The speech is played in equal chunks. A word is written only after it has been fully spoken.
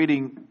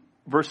Reading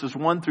verses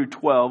 1 through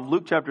 12,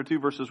 Luke chapter 2,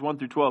 verses 1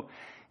 through 12.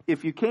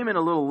 If you came in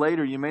a little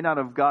later, you may not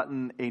have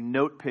gotten a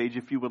note page.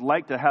 If you would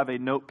like to have a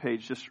note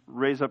page, just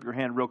raise up your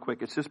hand real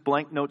quick. It's just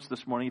blank notes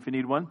this morning if you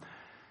need one.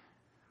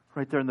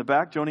 Right there in the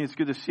back. Joni, it's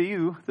good to see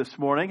you this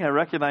morning. I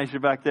recognize you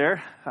back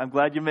there. I'm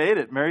glad you made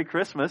it. Merry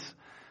Christmas.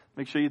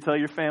 Make sure you tell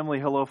your family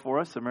hello for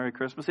us. And Merry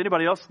Christmas.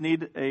 Anybody else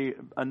need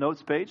a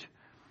notes page?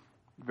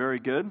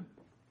 Very good.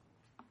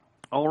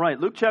 All right,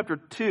 Luke chapter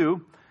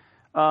 2.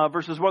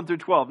 Verses 1 through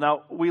 12.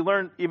 Now, we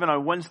learned, even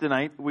on Wednesday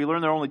night, we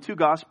learned there are only two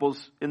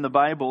Gospels in the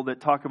Bible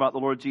that talk about the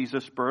Lord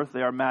Jesus' birth. They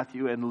are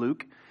Matthew and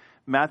Luke.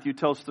 Matthew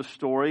tells the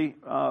story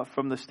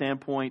from the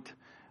standpoint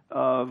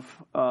of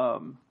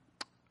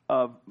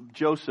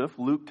Joseph.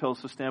 Luke tells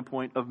the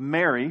standpoint of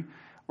Mary.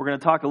 We're going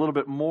to talk a little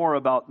bit more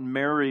about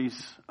Mary's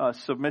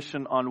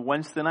submission on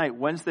Wednesday night.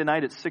 Wednesday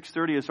night at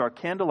 6:30 is our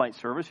candlelight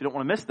service. You don't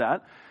want to miss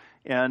that.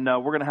 And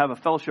we're going to have a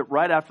fellowship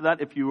right after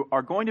that. If you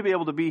are going to be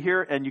able to be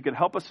here and you can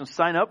help us and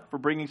sign up for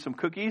bringing some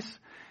cookies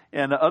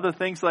and other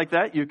things like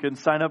that, you can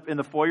sign up in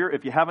the foyer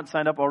if you haven't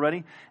signed up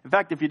already. In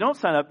fact, if you don't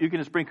sign up, you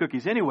can just bring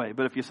cookies anyway.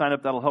 But if you sign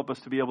up, that'll help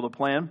us to be able to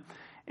plan.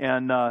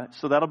 And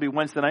so that'll be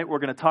Wednesday night. We're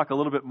going to talk a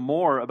little bit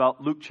more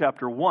about Luke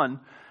chapter 1.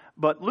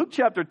 But Luke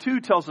chapter 2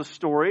 tells a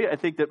story I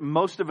think that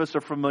most of us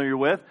are familiar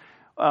with.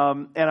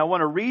 And I want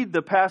to read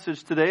the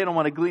passage today, and I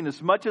want to glean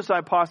as much as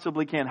I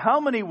possibly can. How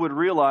many would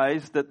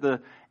realize that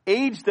the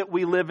age that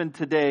we live in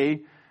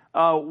today,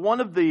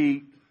 one of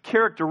the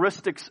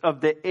characteristics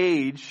of the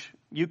age,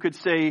 you could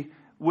say,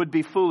 would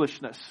be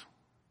foolishness?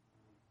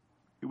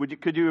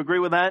 Could you agree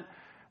with that?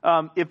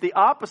 If the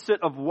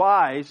opposite of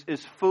wise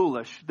is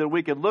foolish, then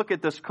we could look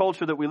at this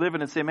culture that we live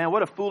in and say, man,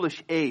 what a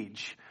foolish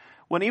age.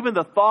 When even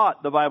the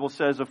thought, the Bible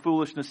says, of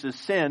foolishness is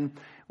sin,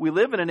 we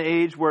live in an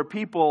age where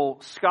people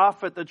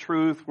scoff at the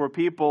truth, where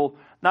people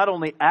not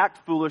only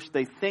act foolish,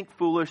 they think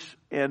foolish,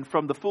 and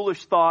from the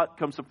foolish thought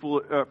comes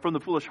from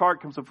the foolish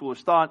heart comes a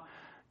foolish thought,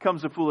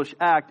 comes a foolish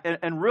act.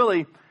 And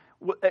really,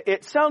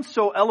 it sounds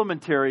so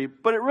elementary,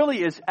 but it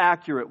really is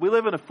accurate. We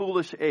live in a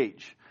foolish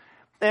age.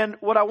 And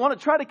what I want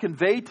to try to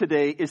convey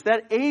today is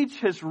that age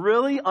has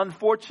really,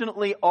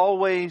 unfortunately,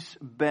 always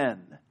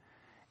been.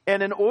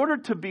 And in order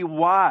to be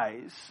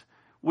wise,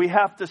 we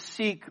have to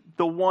seek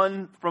the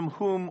one from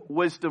whom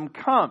wisdom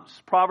comes.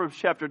 Proverbs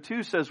chapter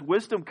 2 says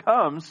wisdom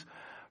comes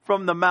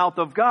from the mouth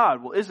of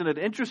God. Well, isn't it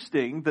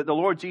interesting that the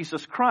Lord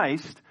Jesus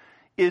Christ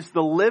is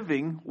the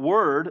living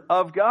Word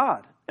of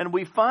God? And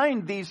we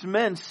find these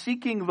men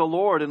seeking the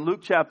Lord in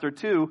Luke chapter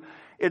 2.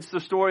 It's the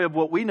story of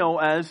what we know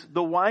as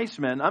the wise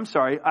men. I'm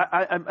sorry,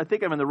 I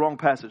think I'm in the wrong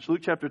passage.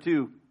 Luke chapter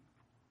 2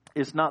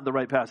 is not the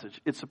right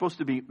passage. It's supposed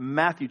to be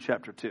Matthew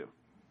chapter 2.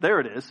 There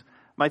it is.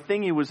 My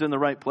thingy was in the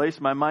right place.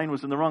 My mind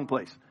was in the wrong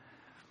place.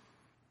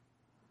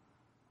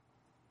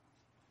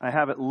 I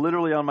have it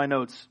literally on my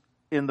notes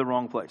in the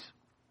wrong place.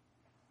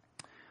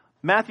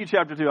 Matthew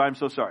chapter 2. I'm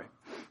so sorry.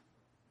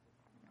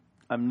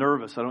 I'm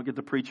nervous. I don't get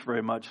to preach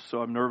very much,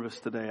 so I'm nervous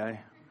today. I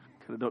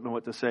kind of don't know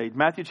what to say.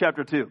 Matthew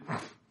chapter 2.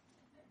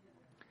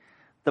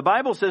 The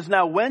Bible says,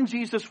 now when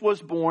Jesus was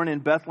born in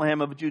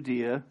Bethlehem of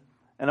Judea,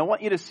 and I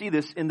want you to see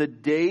this, in the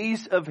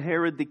days of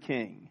Herod the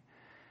king,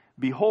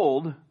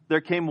 behold,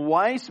 there came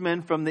wise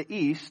men from the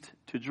east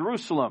to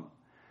Jerusalem.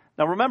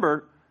 Now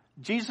remember,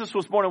 Jesus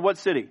was born in what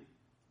city?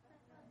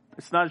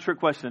 It's not a trick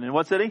question. In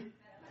what city?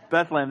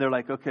 Bethlehem. They're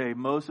like, okay,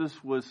 Moses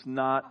was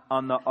not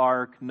on the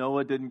ark.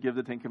 Noah didn't give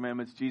the Ten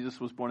Commandments. Jesus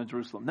was born in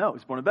Jerusalem. No, he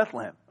was born in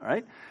Bethlehem. All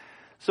right.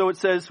 So it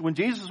says, when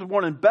Jesus was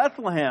born in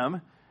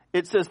Bethlehem,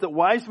 it says that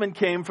wise men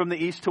came from the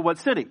east to what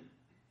city?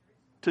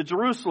 To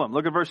Jerusalem.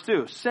 Look at verse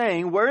 2.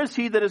 Saying, where is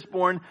he that is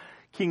born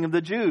King of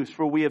the Jews?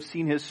 For we have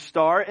seen his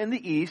star in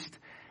the east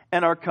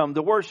and are come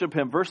to worship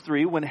him. Verse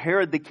 3, when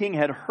Herod the king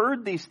had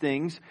heard these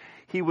things,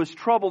 he was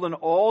troubled, and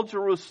all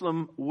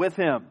Jerusalem with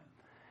him.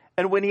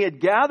 And when he had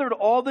gathered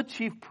all the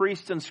chief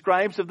priests and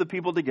scribes of the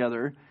people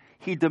together,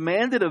 he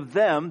demanded of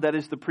them, that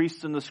is the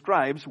priests and the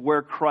scribes,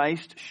 where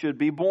Christ should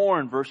be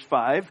born. Verse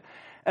 5,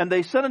 and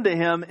they said unto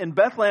him, in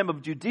Bethlehem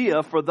of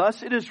Judea, for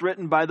thus it is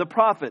written by the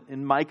prophet.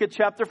 In Micah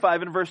chapter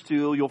 5 and verse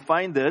 2, you'll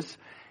find this,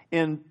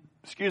 in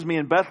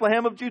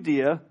Bethlehem of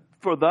Judea,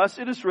 for thus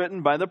it is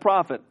written by the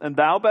prophet, and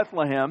thou,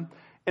 Bethlehem,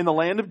 in the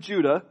land of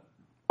Judah,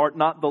 art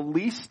not the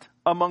least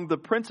among the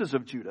princes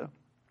of Judah.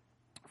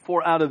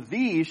 For out of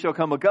thee shall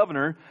come a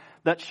governor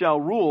that shall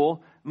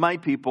rule my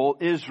people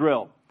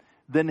Israel.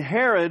 Then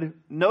Herod,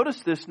 notice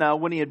this now,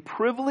 when he had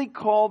privily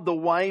called the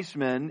wise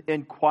men,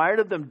 inquired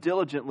of them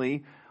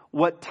diligently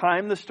what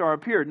time the star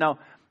appeared. Now,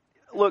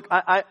 look,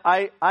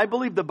 I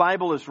believe the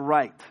Bible is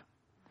right.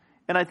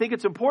 And I think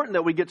it's important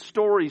that we get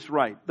stories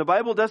right. The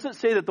Bible doesn't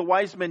say that the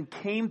wise men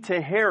came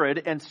to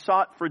Herod and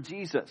sought for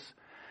Jesus.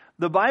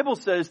 The Bible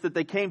says that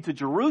they came to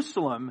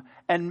Jerusalem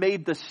and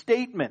made the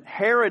statement.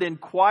 Herod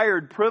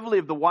inquired privily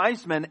of the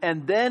wise men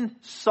and then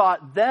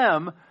sought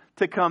them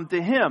to come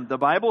to him. The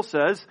Bible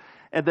says,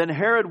 and then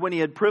Herod, when he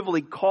had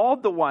privily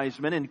called the wise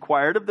men,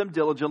 inquired of them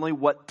diligently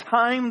what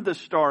time the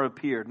star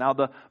appeared. Now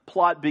the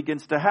plot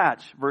begins to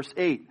hatch. Verse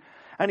 8.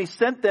 And he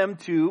sent them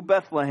to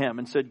Bethlehem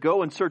and said,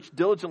 "Go and search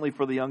diligently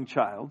for the young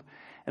child.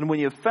 And when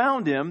you have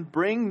found him,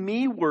 bring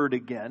me word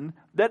again,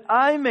 that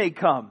I may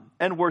come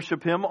and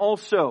worship him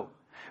also."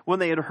 When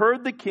they had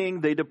heard the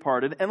king, they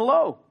departed. And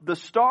lo, the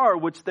star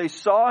which they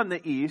saw in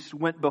the east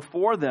went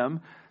before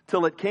them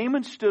till it came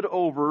and stood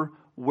over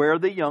where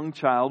the young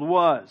child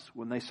was.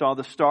 When they saw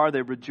the star,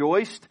 they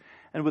rejoiced,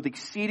 and with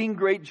exceeding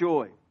great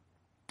joy.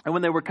 And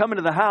when they were come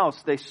into the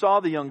house, they saw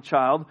the young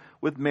child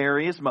with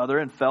Mary his mother,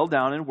 and fell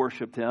down and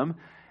worshipped him.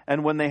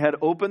 And when they had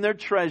opened their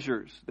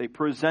treasures, they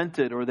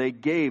presented, or they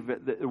gave,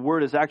 the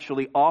word is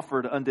actually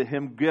offered unto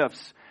him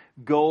gifts,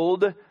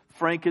 gold,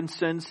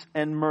 frankincense,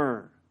 and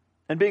myrrh.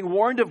 And being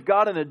warned of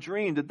God in a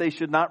dream that they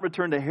should not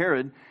return to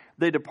Herod,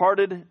 they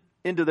departed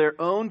into their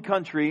own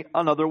country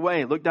another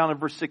way. Look down at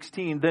verse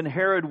 16. Then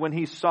Herod, when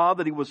he saw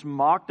that he was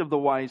mocked of the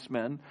wise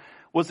men,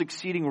 was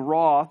exceeding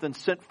wroth, and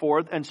sent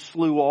forth and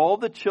slew all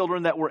the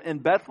children that were in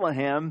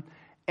Bethlehem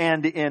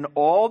and in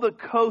all the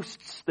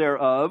coasts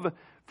thereof,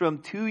 from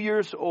 2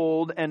 years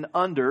old and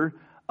under,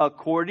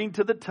 according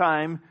to the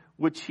time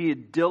which he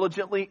had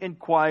diligently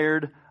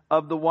inquired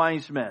of the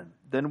wise men.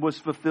 Then was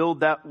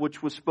fulfilled that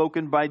which was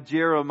spoken by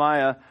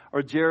Jeremiah,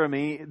 or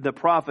Jeremy the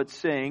prophet,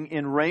 saying,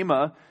 In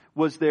Ramah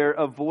was there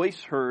a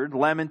voice heard,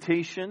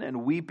 lamentation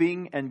and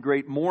weeping and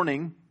great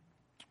mourning,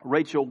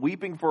 Rachel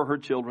weeping for her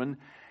children,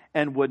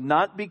 and would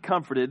not be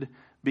comforted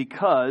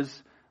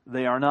because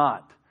they are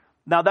not.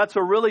 Now that's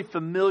a really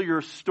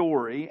familiar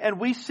story, and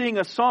we sing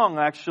a song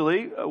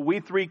actually, We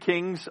Three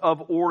Kings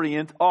of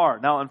Orient Are.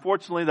 Now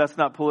unfortunately that's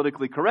not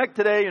politically correct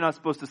today, you're not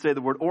supposed to say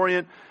the word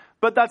Orient,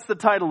 but that's the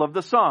title of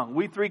the song,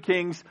 We Three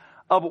Kings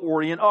of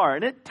Orient Are.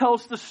 And it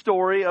tells the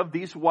story of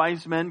these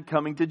wise men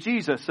coming to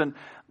Jesus. And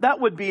that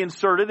would be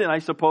inserted, and I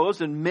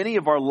suppose, in many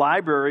of our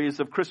libraries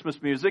of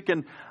Christmas music.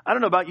 And I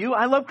don't know about you,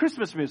 I love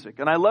Christmas music,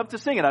 and I love to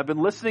sing it. I've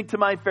been listening to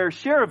my fair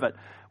share of it.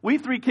 We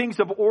Three Kings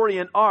of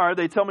Orient Are,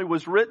 they tell me,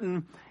 was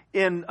written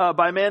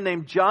by a man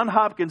named John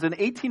Hopkins in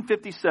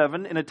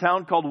 1857 in a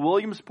town called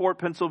Williamsport,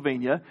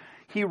 Pennsylvania.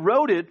 He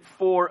wrote it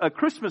for a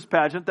Christmas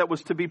pageant that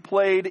was to be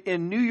played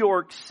in New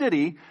York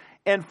City.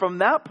 And from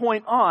that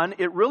point on,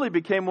 it really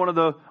became one of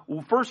the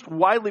first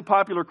widely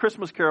popular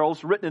Christmas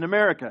carols written in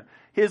America.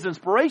 His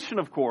inspiration,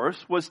 of course,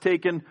 was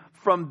taken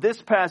from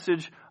this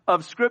passage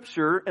of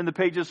Scripture in the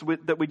pages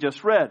that we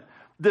just read.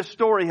 This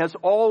story has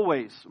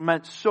always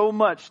meant so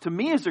much to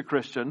me as a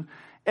Christian,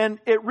 and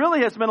it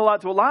really has meant a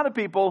lot to a lot of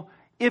people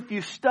if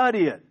you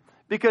study it.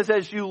 Because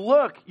as you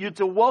look, it's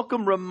a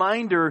welcome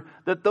reminder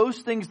that those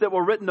things that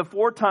were written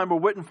aforetime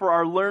were written for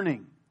our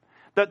learning.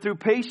 That through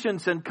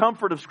patience and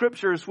comfort of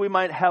Scriptures, we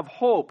might have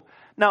hope.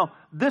 Now,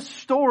 this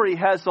story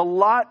has a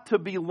lot to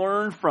be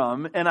learned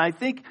from, and I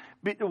think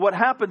what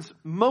happens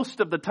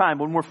most of the time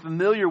when we're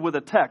familiar with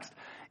a text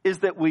is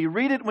that we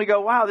read it and we go,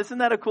 wow, isn't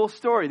that a cool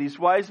story? These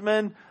wise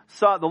men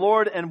sought the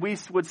Lord, and we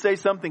would say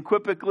something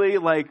quipically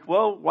like,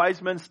 well,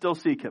 wise men still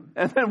seek Him.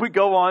 And then we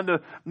go on to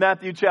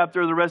Matthew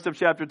chapter, the rest of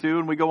chapter 2,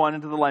 and we go on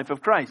into the life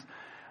of Christ.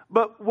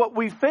 But what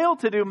we fail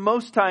to do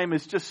most time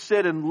is just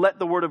sit and let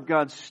the Word of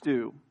God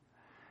stew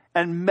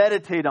and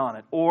meditate on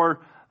it. Or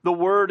the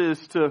word is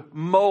to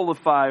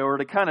mollify, or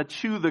to kind of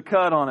chew the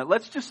cud on it.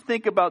 Let's just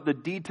think about the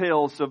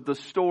details of the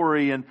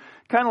story, and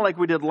kind of like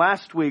we did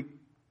last week,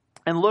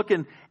 and look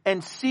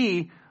and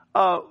see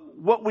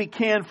what we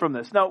can from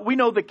this. Now, we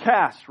know the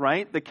cast,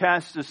 right? The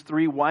cast is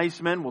three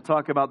wise men. We'll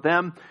talk about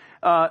them.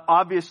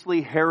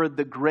 Obviously, Herod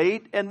the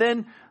Great. And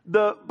then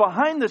the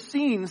behind the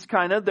scenes,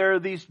 there are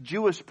these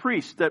Jewish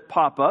priests that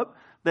pop up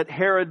that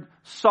Herod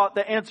sought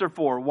the answer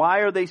for. Why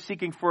are they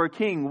seeking for a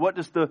king? What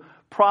does the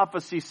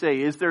prophecy say?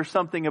 Is there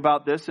something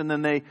about this? And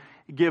then they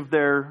give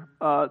their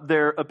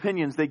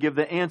opinions. They give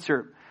the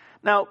answer.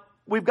 Now,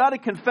 we've got to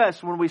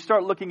confess when we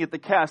start looking at the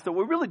cast that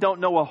we really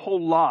don't know a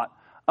whole lot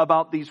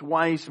about these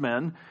wise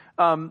men.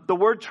 The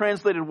word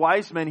translated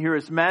wise men here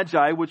is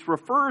magi, which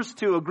refers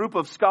to a group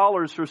of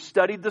scholars who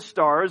studied the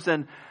stars.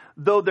 And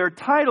though their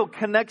title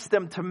connects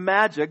them to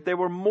magic, they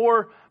were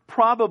more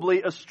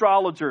probably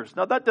astrologers.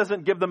 Now that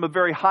doesn't give them a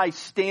very high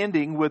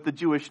standing with the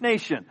Jewish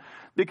nation,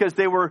 because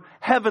they were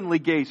heavenly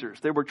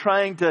gazers. They were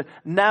trying to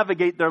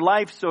navigate their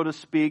life, so to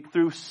speak,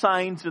 through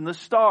signs in the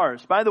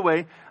stars. By the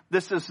way,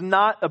 this is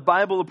not a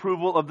Bible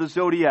approval of the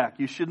zodiac.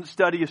 You shouldn't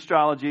study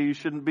astrology. You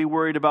shouldn't be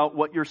worried about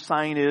what your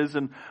sign is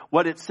and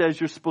what it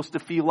says you're supposed to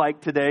feel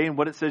like today and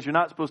what it says you're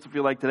not supposed to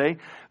feel like today.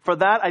 For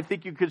that, I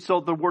think you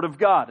consult the Word of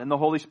God, and the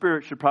Holy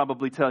Spirit should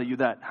probably tell you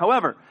that.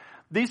 However,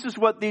 this is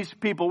what these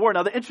people were.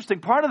 Now, the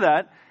interesting part of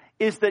that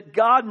is that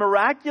God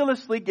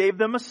miraculously gave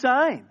them a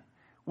sign.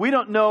 We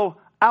don't know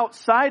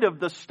outside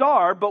of the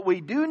star, but we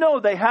do know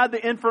they had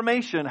the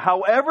information,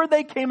 however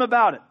they came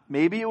about it.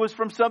 Maybe it was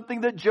from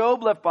something that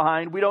Job left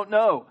behind. We don't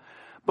know.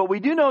 But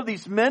we do know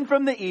these men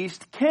from the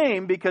east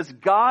came because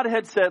God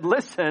had said,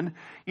 listen,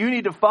 you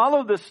need to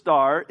follow this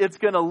star. It's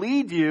going to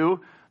lead you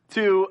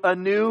to a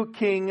new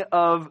king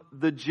of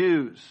the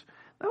Jews.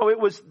 No, it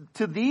was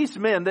to these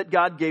men that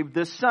God gave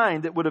this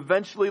sign that would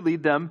eventually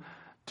lead them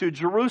to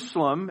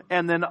Jerusalem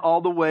and then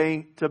all the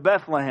way to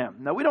Bethlehem.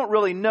 Now, we don't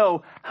really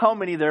know how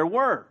many there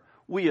were.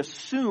 we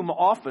assume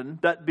often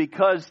that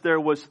because there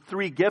was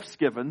 3 gifts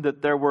given,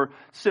 that there were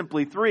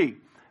simply 3.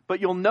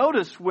 But you'll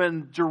notice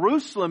when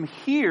Jerusalem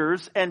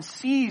hears and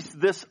sees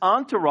this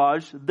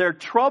entourage, they're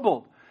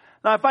troubled.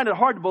 Now, I find it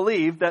hard to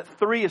believe that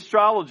 3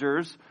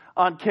 astrologers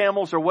on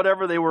camels or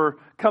whatever they were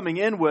coming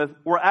in with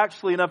were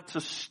actually enough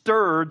to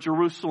stir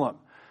Jerusalem.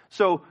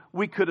 So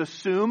we could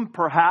assume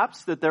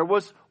perhaps that there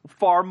was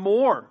far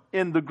more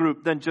in the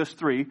group than just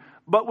 3,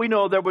 but we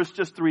know there was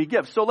just 3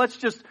 gifts. So let's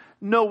just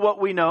know what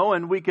we know,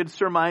 and we could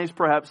surmise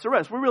perhaps the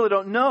rest. We really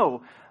don't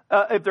know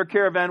if their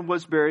caravan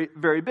was very,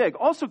 very big.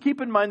 Also keep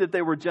in mind that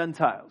they were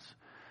Gentiles.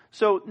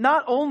 So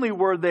not only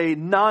were they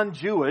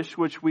non-Jewish,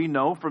 which we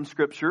know from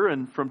Scripture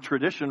and from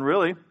tradition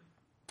really,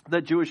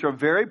 that Jewish are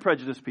very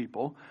prejudiced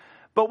people,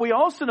 but we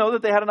also know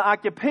that they had an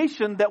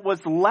occupation that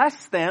was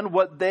less than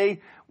what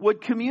they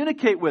would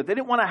communicate with. They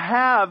didn't want to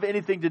have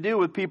anything to do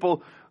with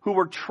people who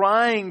were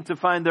trying to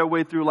find their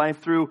way through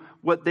life through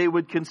what they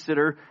would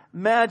consider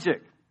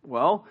magic.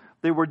 Well,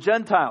 they were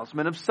Gentiles,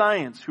 men of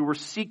science, who were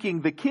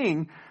seeking the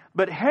king.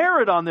 But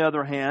Herod, on the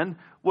other hand,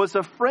 was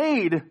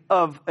afraid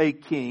of a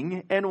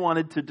king and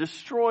wanted to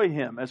destroy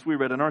him, as we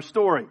read in our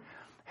story.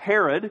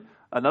 Herod,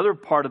 another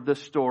part of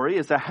this story,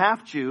 is a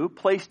half-Jew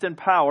placed in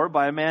power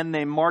by a man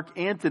named Mark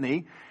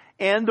Antony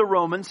and the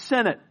Roman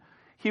Senate.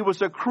 He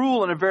was a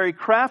cruel and a very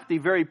crafty,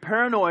 very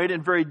paranoid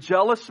and very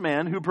jealous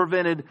man who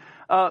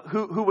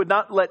who would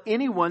not let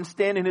anyone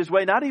stand in his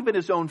way, not even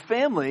his own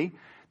family,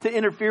 to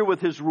interfere with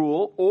his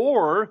rule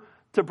or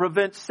to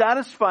prevent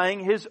satisfying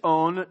his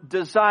own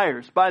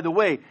desires. By the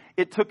way,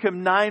 it took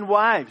him 9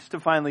 wives to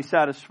finally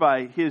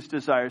satisfy his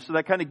desires. So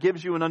that kind of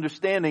gives you an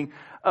understanding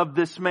of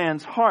this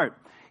man's heart.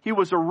 He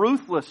was a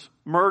ruthless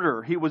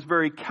murderer. He was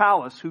very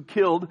callous, who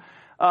killed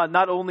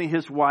not only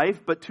his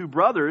wife, but 2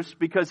 brothers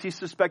because he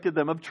suspected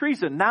them of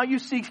treason. Now you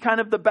see kind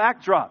of the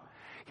backdrop.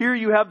 Here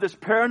you have this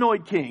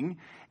paranoid king,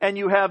 and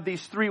you have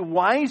these 3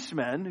 wise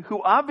men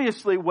who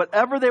obviously,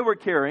 whatever they were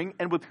carrying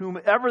and with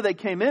whomever they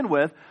came in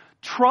with,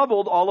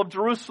 troubled all of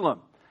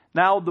Jerusalem.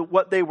 Now,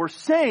 what they were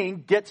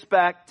saying gets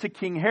back to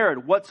King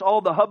Herod. What's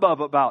all the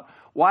hubbub about?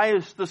 Why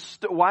is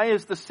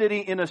the city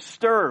in a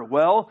stir?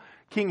 Well,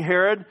 King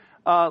Herod,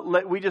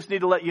 we just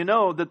need to let you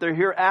know that they're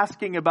here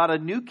asking about a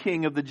new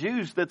king of the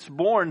Jews that's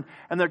born,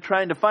 and they're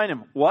trying to find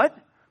him. What?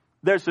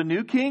 There's a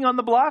new king on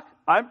the block?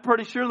 I'm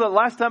pretty sure that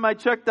last time I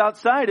checked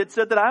outside, it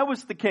said that I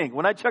was the king.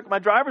 When I checked my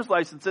driver's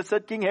license, it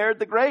said King Herod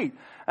the Great.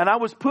 And I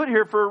was put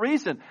here for a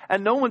reason.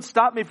 And no one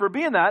stopped me for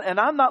being that. And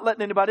I'm not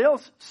letting anybody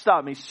else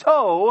stop me.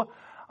 So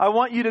I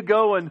want you to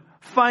go and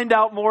find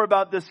out more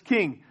about this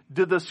king.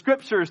 Do the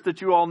scriptures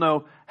that you all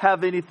know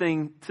have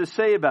anything to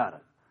say about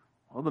it?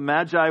 Well, the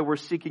Magi were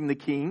seeking the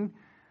king.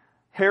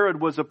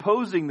 Herod was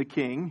opposing the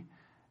king.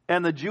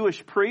 And the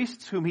Jewish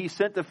priests whom he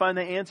sent to find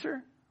the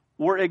answer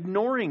were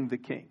ignoring the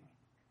king.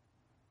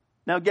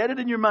 Now get it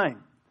in your mind.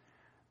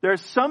 There are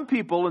some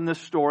people in this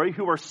story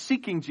who are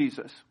seeking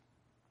Jesus.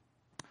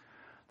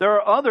 There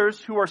are others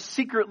who are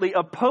secretly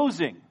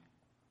opposing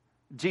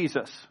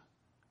Jesus.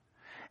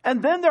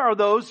 And then there are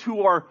those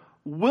who are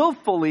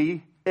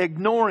willfully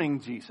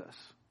ignoring Jesus.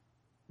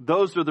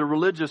 Those are the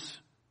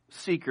religious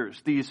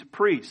seekers, these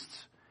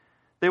priests.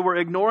 They were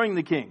ignoring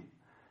the king.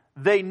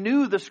 They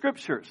knew the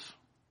scriptures.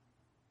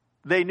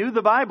 They knew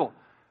the Bible.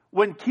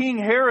 When King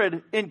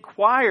Herod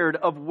inquired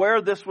of where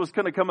this was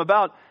going to come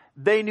about,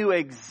 they knew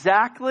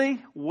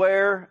exactly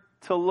where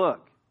to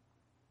look.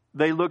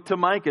 They looked to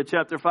Micah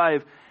chapter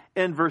 5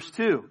 and verse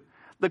 2.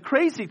 The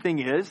crazy thing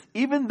is,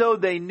 even though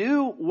they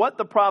knew what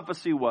the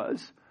prophecy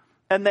was,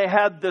 and they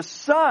had the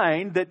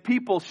sign that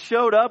people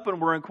showed up and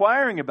were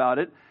inquiring about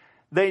it,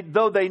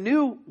 though they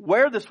knew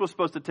where this was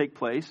supposed to take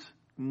place,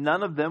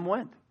 none of them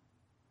went.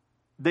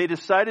 They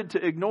decided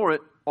to ignore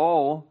it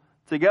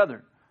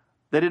altogether.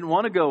 They didn't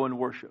want to go and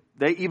worship.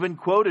 They even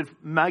quoted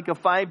Micah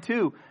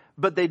 5:2,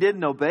 but they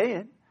didn't obey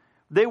it.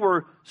 They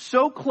were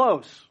so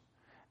close.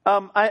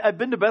 I've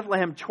been to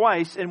Bethlehem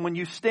twice, and when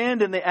you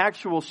stand in the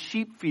actual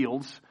sheep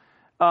fields,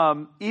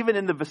 even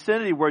in the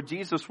vicinity where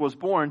Jesus was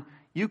born,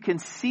 you can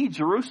see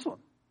Jerusalem.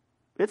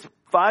 It's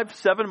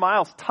 5-7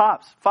 miles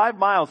tops, 5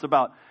 miles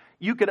about.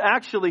 You could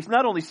actually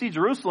not only see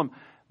Jerusalem,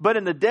 but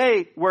in the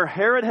day where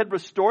Herod had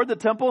restored the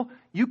temple,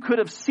 you could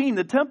have seen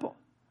the temple.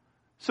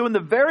 So in the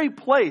very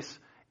place,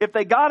 if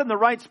they got in the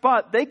right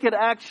spot, they could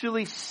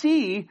actually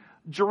see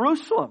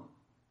Jerusalem.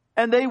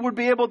 And they would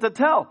be able to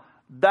tell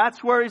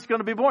that's where he's going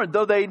to be born.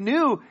 Though they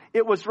knew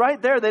it was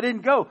right there, they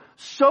didn't go.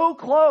 So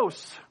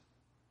close.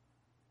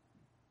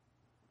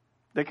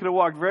 They could have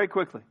walked very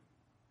quickly.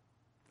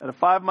 At a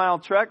 5-mile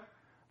trek,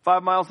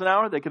 5 miles an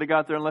hour, they could have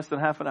got there in less than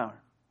half an hour.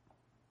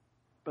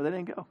 But they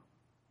didn't go.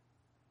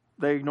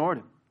 They ignored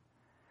him.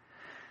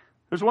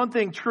 There's one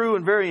thing true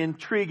and very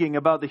intriguing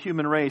about the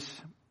human race.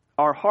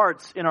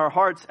 In our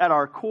hearts, at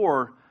our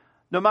core,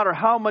 no matter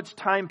how much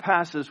time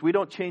passes, we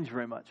don't change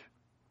very much.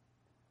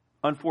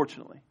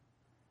 Unfortunately.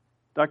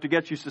 Dr.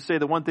 Getz used to say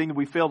the one thing that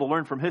we fail to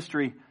learn from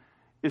history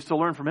is to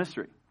learn from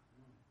history.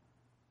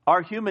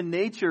 Our human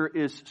nature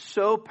is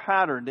so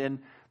patterned, and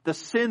the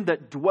sin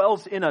that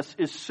dwells in us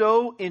is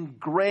so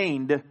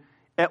ingrained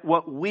at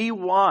what we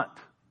want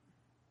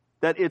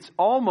that it's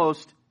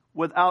almost,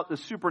 without the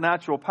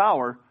supernatural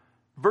power,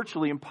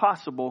 virtually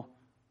impossible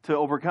to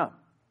overcome.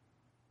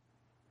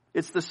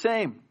 It's the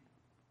same.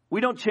 We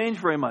don't change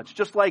very much.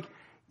 Just like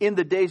in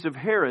the days of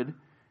Herod,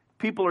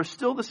 people are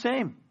still the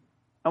same.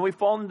 And we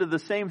fall into the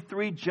same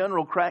three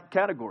general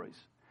categories.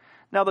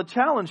 Now, the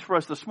challenge for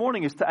us this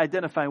morning is to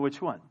identify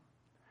which one.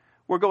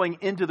 We're going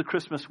into the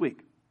Christmas week.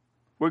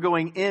 We're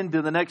going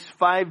into the next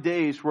 5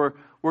 days where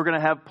we're going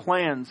to have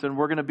plans and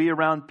we're going to be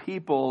around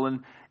people.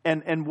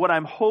 And what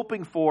I'm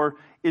hoping for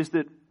is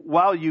that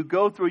while you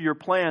go through your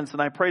plans,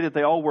 and I pray that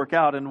they all work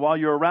out, and while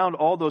you're around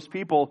all those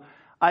people,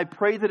 I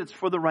pray that it's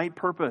for the right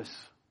purpose.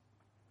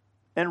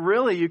 And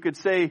really, you could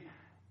say,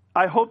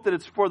 I hope that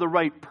it's for the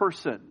right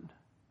person.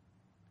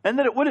 And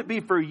that it wouldn't be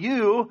for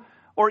you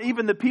or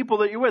even the people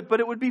that you're with, but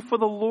it would be for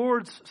the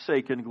Lord's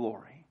sake and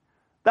glory.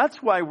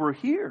 That's why we're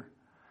here.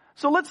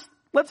 So let's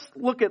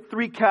look at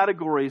three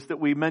categories that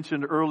we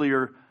mentioned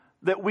earlier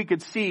that we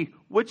could see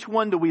which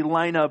one do we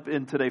line up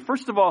in today.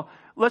 First of all,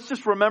 let's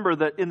just remember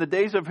that in the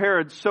days of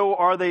Herod, so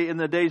are they in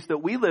the days that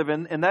we live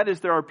in, and that is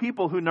there are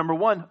people who, number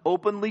one,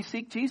 openly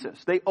seek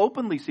Jesus. They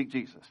openly seek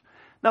Jesus.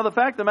 Now, the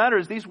fact of the matter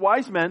is these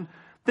wise men,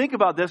 think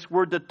about this,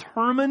 were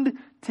determined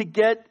to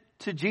get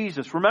to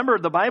Jesus. Remember,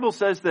 the Bible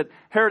says that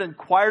Herod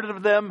inquired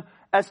of them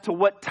as to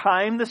what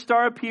time the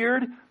star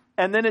appeared,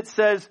 and then it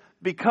says,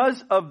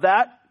 because of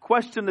that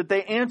question that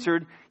they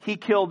answered, he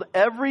killed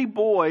every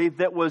boy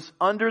that was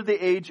under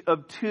the age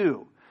of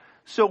 2.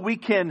 So we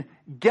can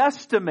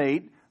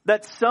guesstimate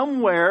that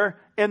somewhere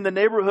in the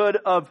neighborhood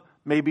of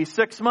maybe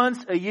 6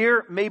 months, a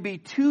year, maybe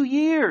 2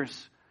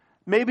 years.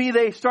 Maybe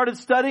they started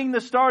studying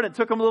the star and it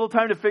took them a little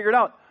time to figure it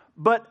out.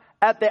 But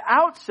at the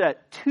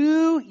outset,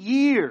 2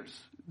 years,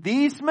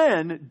 these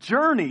men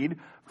journeyed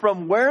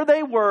from where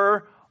they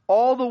were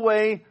all the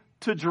way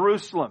to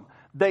Jerusalem.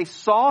 They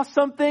saw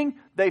something,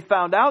 they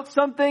found out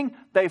something,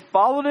 they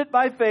followed it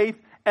by faith,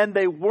 and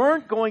they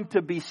weren't going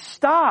to be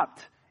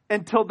stopped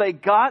until they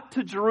got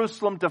to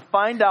Jerusalem to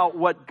find out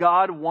what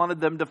God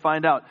wanted them to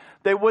find out.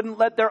 They wouldn't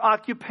let their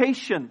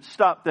occupation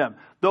stop them.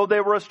 Though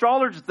they were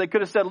astrologers, they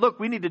could have said,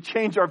 look, we need to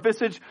change our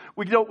visage.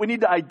 We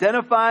need to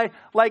identify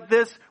like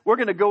this. We're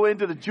going to go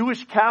into the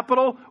Jewish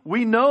capital.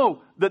 We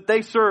know that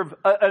they serve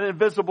an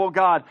invisible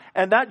God.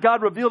 And that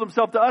God revealed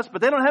himself to us,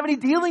 but they don't have any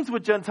dealings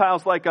with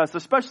Gentiles like us,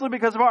 especially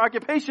because of our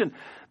occupation.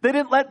 They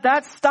didn't let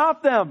that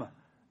stop them.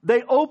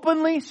 They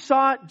openly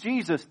sought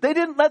Jesus. They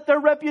didn't let their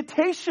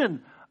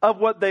reputation of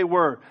what they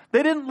were.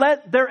 They didn't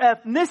let their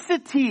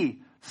ethnicity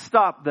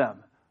stop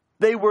them.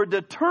 They were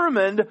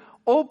determined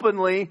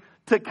openly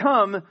to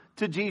come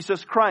to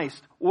Jesus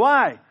Christ.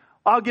 Why?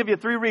 I'll give you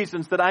 3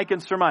 reasons that I can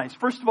surmise.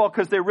 First of all,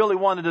 because they really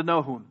wanted to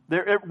know him. They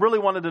really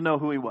wanted to know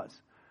who he was.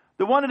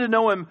 They wanted to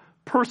know him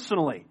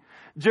personally.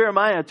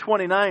 Jeremiah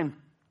 9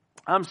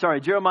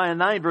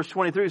 verse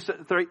 23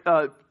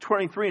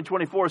 and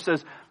 24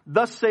 says,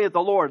 thus saith the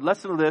Lord,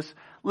 listen to this,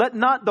 let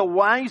not the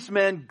wise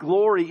man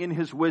glory in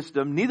his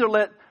wisdom, neither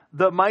let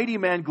the mighty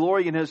man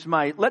glory in his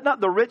might. Let not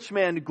the rich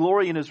man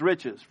glory in his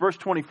riches. Verse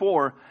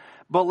 24,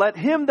 but let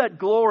him that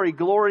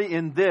glory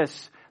in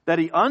this, that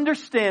he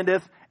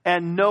understandeth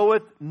and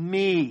knoweth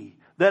me,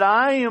 that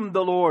I am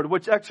the Lord,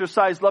 which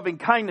exercise loving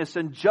kindness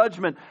and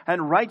judgment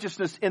and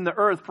righteousness in the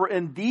earth. For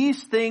in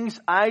these things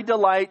I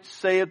delight,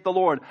 saith the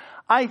Lord.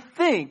 I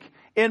think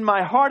in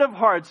my heart of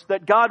hearts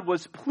that God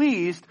was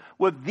pleased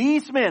with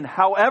these men,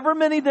 however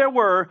many there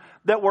were,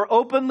 that were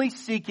openly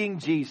seeking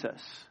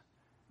Jesus.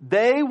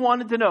 They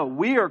wanted to know,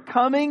 we are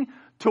coming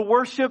to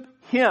worship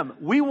him.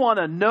 We want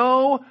to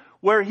know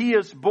where he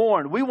is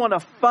born. We want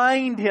to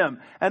find him.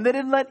 And they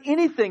didn't let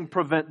anything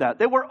prevent that.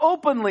 They were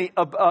openly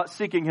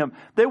seeking him.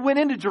 They went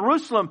into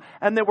Jerusalem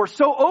and they were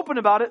so open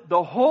about it,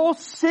 the whole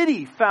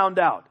city found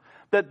out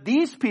that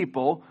these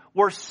people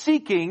were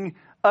seeking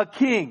a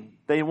king.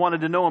 They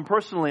wanted to know him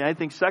personally. I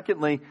think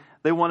secondly,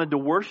 they wanted to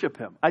worship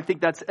him. I think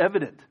that's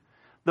evident.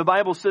 The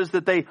Bible says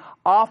that they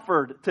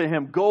offered to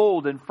him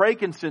gold and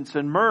frankincense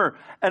and myrrh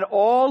and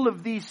all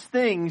of these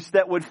things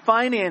that would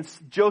finance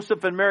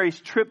Joseph and Mary's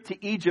trip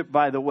to Egypt,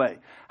 by the way.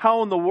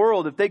 How in the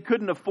world, if they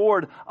couldn't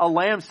afford a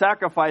lamb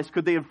sacrifice,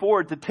 could they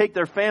afford to take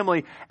their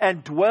family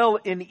and dwell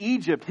in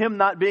Egypt? Him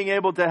not being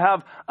able to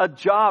have a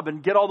job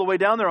and get all the way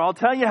down there. I'll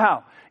tell you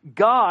how.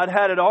 God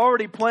had it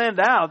already planned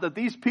out that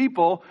these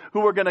people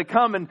who were going to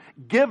come and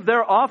give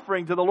their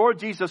offering to the Lord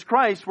Jesus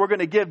Christ were going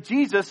to give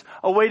Jesus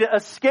a way to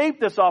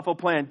escape this awful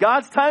plan.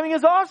 God's timing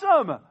is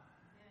awesome.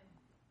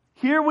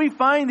 Here we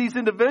find these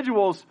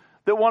individuals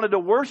that wanted to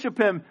worship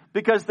him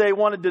because they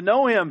wanted to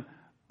know him,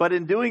 but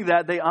in doing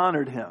that, they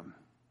honored him.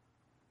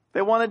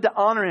 They wanted to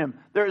honor him.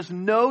 There is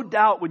no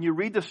doubt when you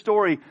read the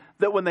story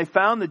that when they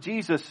found the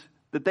Jesus,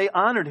 that they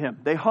honored him.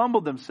 They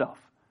humbled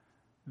themselves.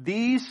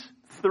 These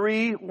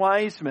 3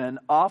 wise men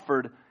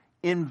offered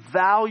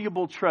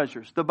invaluable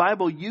treasures. The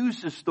Bible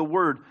uses the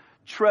word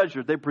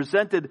treasure. They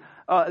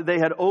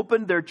had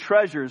opened their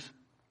treasures.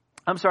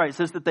 It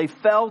says that they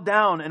fell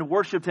down and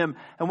worshiped him.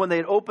 And when they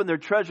had opened their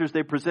treasures,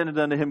 they presented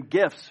unto him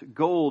gifts,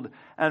 gold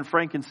and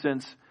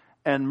frankincense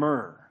and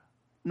myrrh.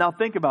 Now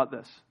think about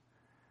this.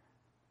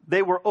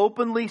 They were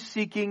openly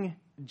seeking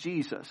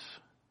Jesus.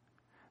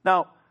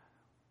 Now,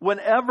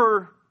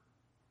 whenever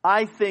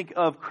I think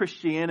of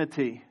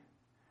Christianity,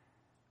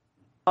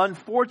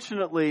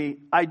 unfortunately,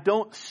 I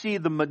don't see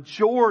the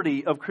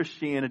majority of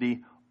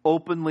Christianity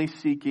openly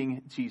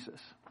seeking Jesus.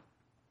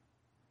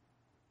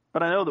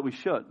 But I know that we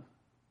should.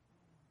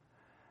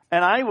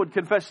 And I would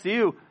confess to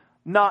you,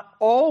 not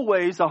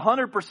always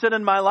 100%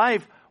 in my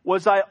life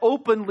was I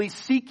openly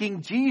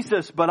seeking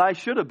Jesus, but I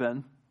should have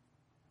been.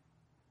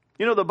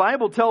 You know, the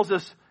Bible tells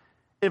us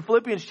in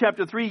Philippians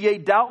chapter 3, yea,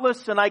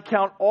 doubtless, and I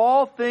count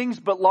all things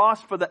but loss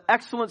for the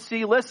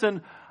excellency,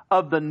 listen,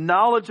 of the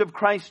knowledge of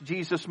Christ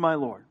Jesus my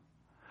Lord.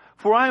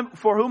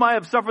 For whom I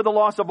have suffered the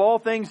loss of all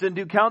things and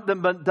do count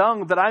them but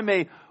dung, that I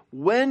may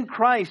win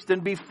Christ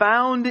and be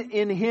found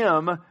in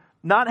him,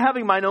 not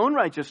having mine own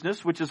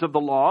righteousness, which is of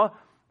the law,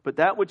 but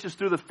that which is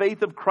through the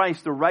faith of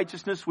Christ, the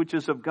righteousness which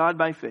is of God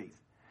by faith,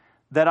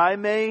 that I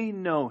may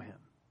know him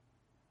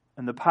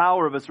and the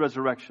power of his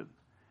resurrection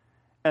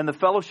and the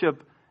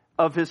fellowship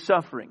of his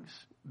sufferings,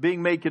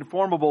 being made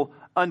conformable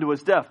unto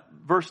his death.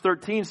 Verse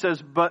 13 says,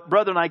 but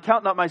brethren, I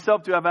count not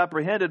myself to have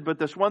apprehended, but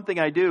this one thing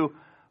I do,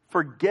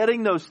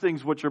 forgetting those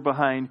things which are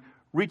behind,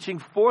 reaching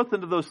forth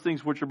into those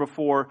things which are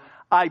before,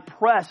 I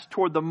press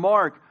toward the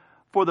mark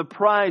for the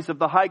prize of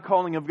the high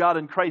calling of God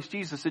in Christ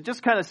Jesus. It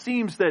just kind of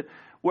seems that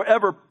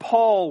wherever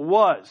Paul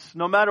was,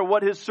 no matter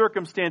what his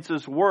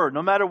circumstances were,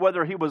 no matter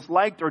whether he was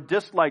liked or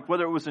disliked,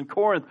 whether it was in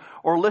Corinth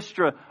or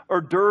Lystra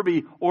or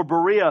Derbe or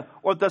Berea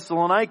or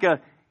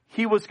Thessalonica,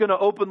 he was going to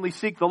openly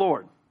seek the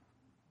Lord.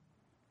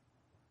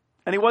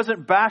 And he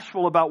wasn't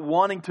bashful about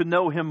wanting to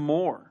know him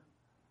more.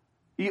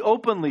 He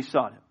openly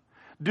sought him.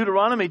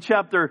 Deuteronomy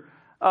chapter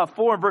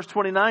 4 and verse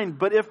 29,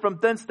 but if from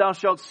thence thou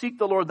shalt seek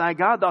the Lord thy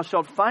God, thou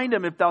shalt find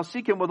him if thou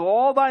seek him with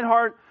all thine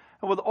heart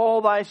and with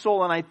all thy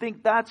soul. And I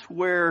think that's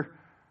where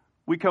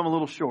we come a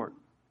little short.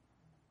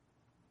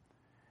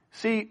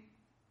 See,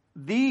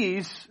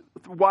 these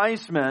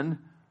wise men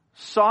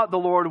sought the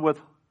Lord with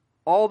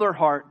all their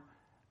heart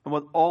and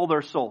with all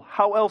their soul.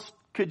 How else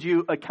could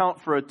you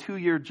account for a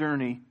 2-year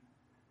journey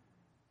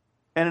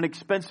and an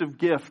expensive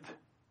gift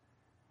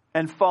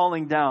and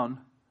falling down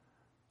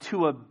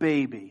to a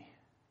baby?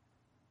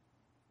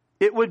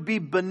 It would be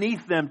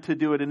beneath them to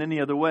do it in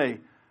any other way.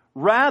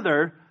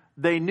 Rather,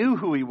 they knew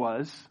who he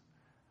was.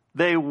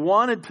 They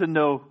wanted to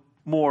know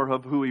more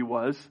of who he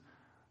was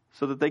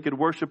so that they could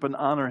worship and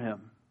honor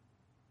him.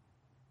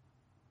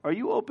 Are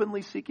you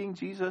openly seeking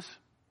Jesus?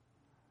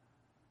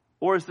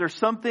 Or is there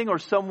something or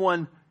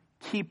someone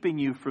keeping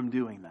you from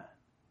doing that?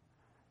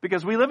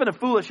 Because we live in a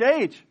foolish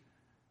age.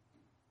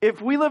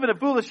 If we live in a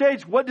foolish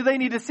age, what do they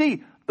need to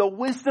see? The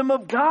wisdom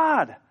of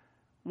God.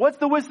 What's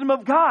the wisdom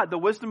of God? The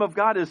wisdom of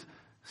God is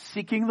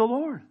seeking the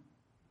Lord.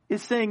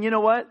 Is saying, you know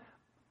what?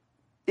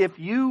 If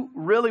you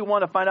really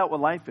want to find out what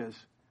life is,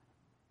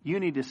 you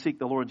need to seek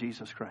the Lord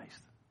Jesus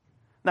Christ.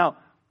 Now,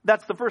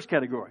 that's the first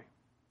category.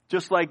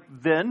 Just like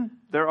then,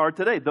 there are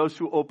today those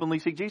who openly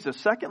seek Jesus.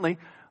 Secondly,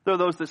 there are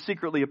those that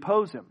secretly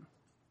oppose him.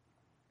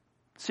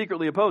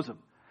 Secretly oppose him.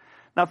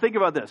 Now think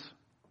about this.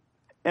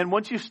 And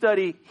once you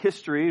study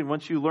history and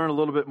once you learn a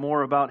little bit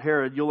more about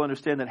Herod, you'll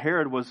understand that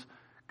Herod was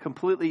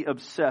completely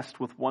obsessed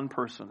with one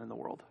person in the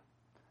world,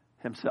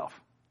 himself.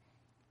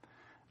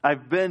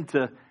 I've been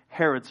to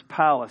Herod's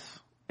palace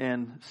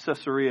in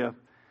Caesarea,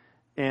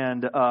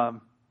 and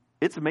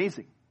it's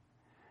amazing.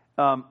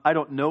 I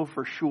don't know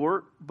for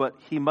sure, but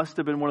he must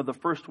have been one of the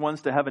first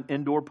ones to have an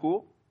indoor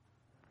pool.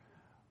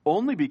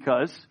 Only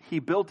because he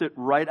built it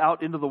right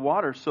out into the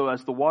water, so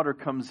as the water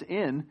comes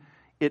in,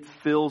 it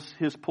fills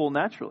his pool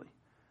naturally.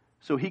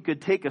 So he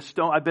could take a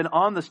stone. I've been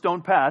on the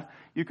stone path.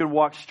 You can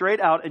walk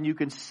straight out and you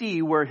can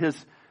see where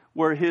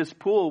his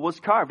pool was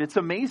carved. It's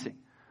amazing.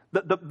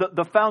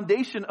 The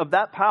foundation of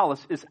that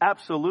palace is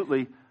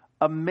absolutely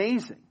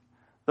amazing.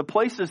 The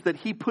places that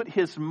he put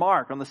his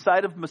mark on the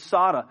side of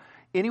Masada,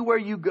 anywhere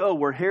you go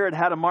where Herod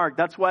had a mark,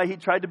 that's why he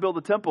tried to build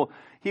a temple.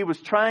 He was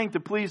trying to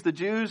please the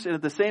Jews and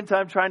at the same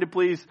time trying to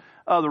please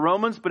the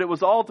Romans, but it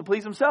was all to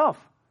please himself.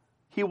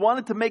 He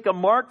wanted to make a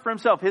mark for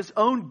himself. His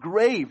own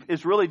grave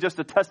is really just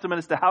a testament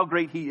as to how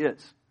great he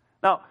is.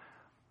 Now,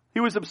 he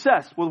was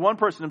obsessed with one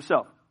person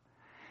himself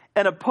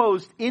and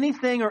opposed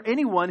anything or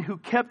anyone who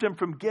kept him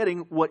from getting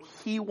what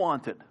he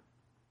wanted.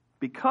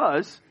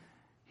 Because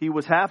he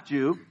was half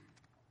Jew,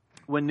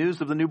 when news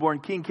of the newborn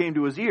king came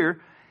to his ear,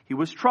 he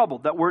was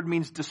troubled. That word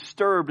means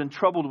disturbed and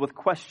troubled with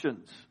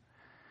questions.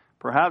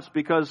 Perhaps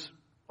because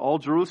all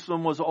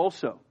Jerusalem was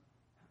also.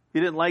 He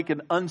didn't like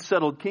an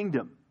unsettled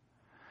kingdom.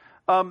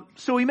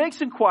 So he makes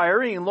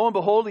inquiry, and lo and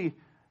behold, he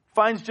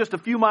finds just a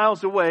few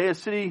miles away a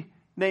city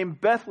named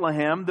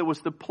Bethlehem that was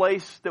the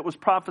place that was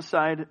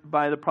prophesied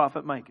by the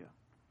prophet Micah.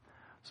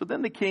 So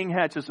then the king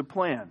hatches a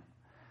plan.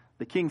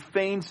 The king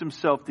feigns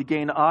himself to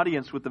gain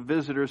audience with the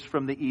visitors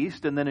from the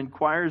east and then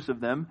inquires of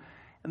them.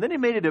 And then he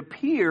made it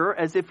appear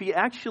as if he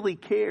actually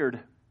cared,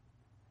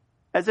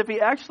 as if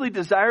he actually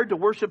desired to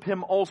worship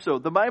him also.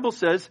 The Bible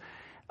says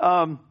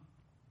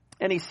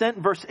And he sent,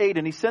 verse 8,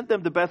 and he sent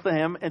them to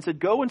Bethlehem and said,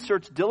 go and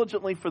search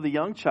diligently for the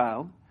young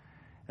child.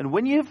 And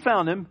when you have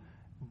found him,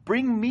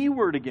 bring me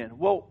word again.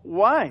 Well,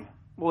 why?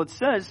 Well, it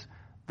says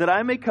that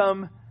I may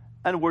come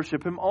and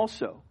worship him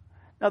also.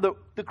 Now,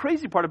 the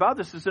crazy part about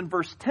this is in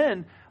verse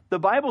 10, the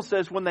Bible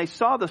says when they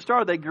saw the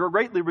star, they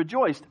greatly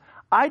rejoiced.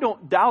 I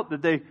don't doubt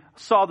that they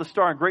saw the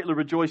star and greatly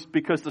rejoiced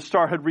because the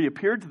star had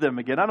reappeared to them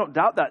again. I don't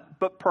doubt that.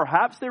 But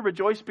perhaps they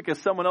rejoiced because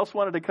someone else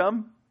wanted to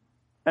come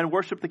and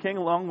worship the king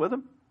along with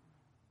them.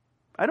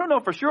 I don't know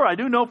for sure. I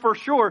do know for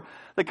sure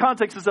the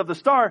context is of the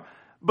star.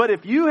 But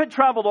if you had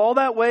traveled all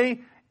that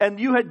way and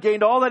you had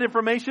gained all that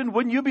information,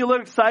 wouldn't you be a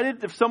little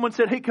excited if someone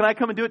said, hey, can I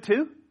come and do it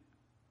too?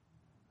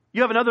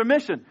 You have another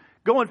mission.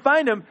 Go and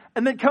find him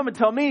and then come and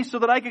tell me so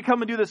that I can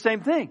come and do the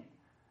same thing.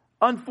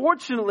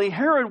 Unfortunately,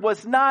 Herod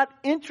was not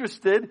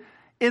interested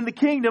in the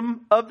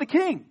kingdom of the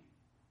king.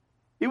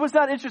 He was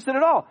not interested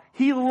at all.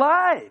 He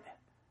lied.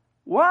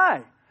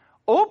 Why?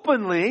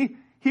 Openly,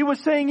 he was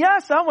saying,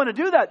 yes, I want to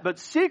do that. But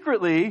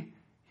secretly,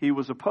 he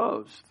was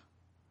opposed.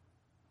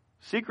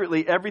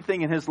 Secretly,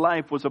 everything in his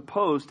life was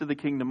opposed to the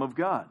kingdom of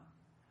God.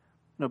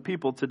 You know,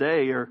 people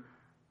today are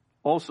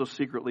also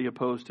secretly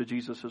opposed to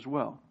Jesus as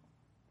well.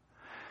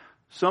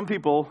 Some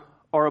people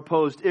are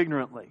opposed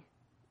ignorantly.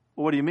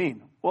 Well, what do you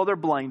mean? Well, they're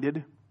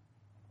blinded.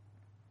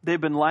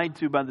 They've been lied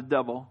to by the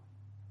devil,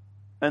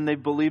 and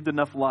they've believed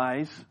enough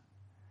lies.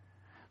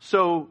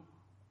 So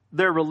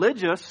they're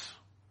religious,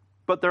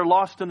 but they're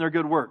lost in their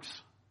good works.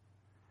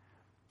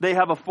 They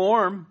have a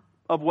form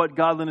of what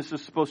godliness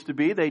is supposed to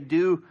be. They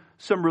do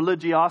some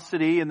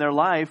religiosity in their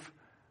life,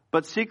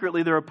 but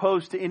secretly they're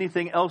opposed to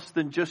anything else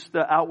than just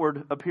the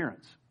outward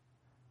appearance.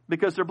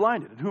 Because they're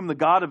blinded. Whom the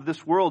God of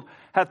this world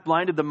hath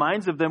blinded the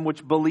minds of them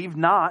which believe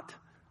not,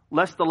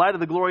 lest the light of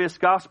the glorious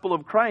gospel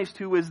of Christ,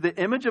 who is the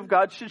image of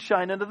God, should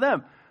shine unto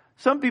them.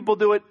 Some people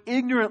do it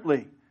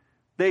ignorantly.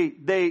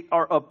 They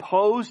are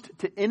opposed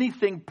to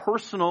anything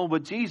personal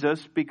with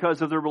Jesus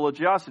because of their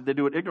religiosity. They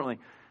do it ignorantly.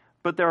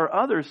 But there are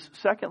others,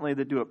 secondly,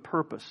 that do it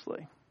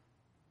purposely.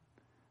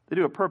 They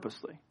do it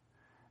purposely.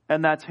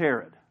 And that's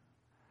Herod.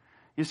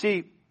 You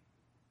see,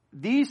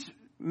 these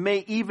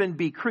may even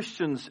be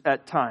Christians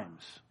at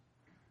times.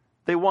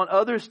 They want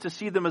others to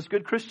see them as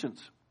good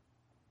Christians.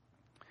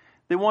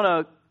 They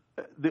want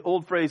to, the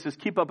old phrase is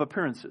keep up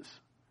appearances.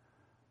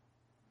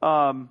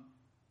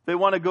 They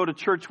want to go to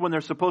church when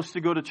they're supposed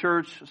to go to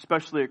church,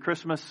 especially at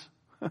Christmas,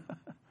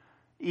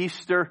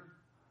 Easter,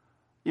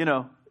 you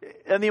know.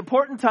 And the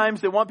important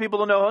times, they want people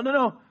to know, oh,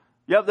 no.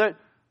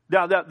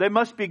 Yeah, they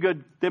must be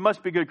good. They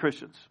must be good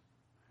Christians.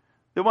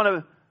 They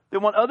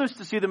want others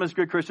to see them as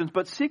good Christians,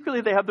 but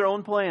secretly they have their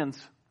own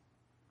plans.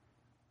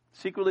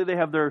 Secretly they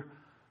have their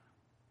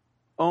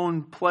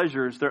own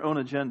pleasures, their own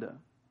agenda.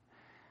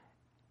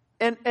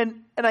 And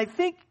I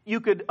think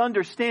you could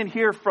understand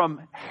here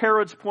from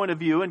Herod's point of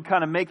view and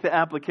kind of make the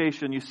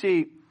application. You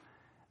see,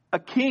 a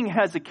king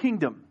has a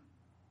kingdom.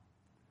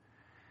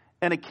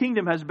 And a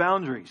kingdom has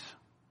boundaries.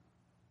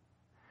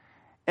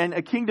 And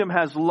a kingdom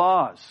has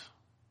laws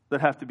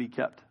that have to be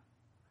kept.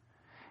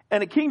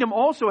 And a kingdom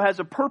also has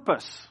a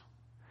purpose.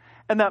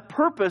 And that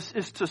purpose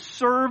is to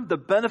serve the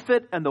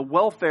benefit and the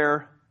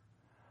welfare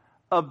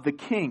of the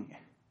king.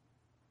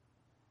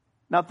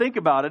 Now think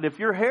about it. If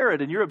you're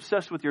Herod and you're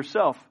obsessed with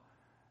yourself,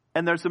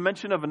 and there's a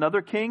mention of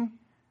another king,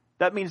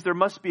 that means there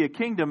must be a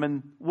kingdom.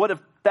 And what if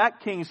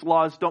that king's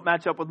laws don't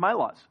match up with my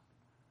laws?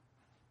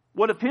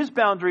 What if his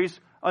boundaries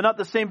are not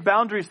the same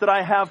boundaries that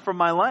I have for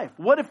my life?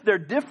 What if they're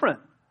different?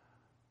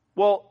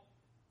 Well,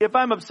 if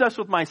I'm obsessed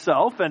with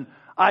myself and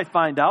I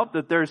find out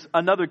that there's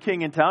another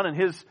king in town and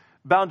his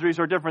boundaries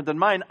are different than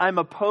mine, I'm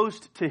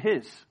opposed to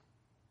his.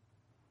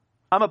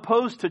 I'm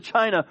opposed to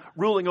China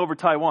ruling over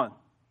Taiwan.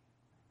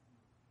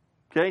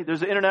 Okay,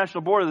 there's an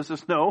international border that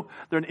says, no,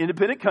 they're an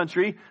independent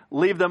country,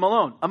 leave them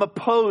alone. I'm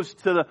opposed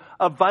to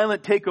a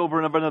violent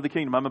takeover of another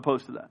kingdom. I'm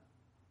opposed to that.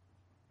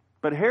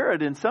 But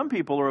Herod and some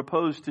people are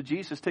opposed to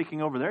Jesus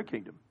taking over their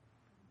kingdom.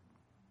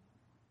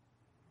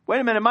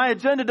 Wait a minute, my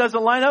agenda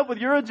doesn't line up with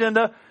your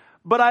agenda,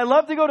 but I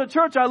love to go to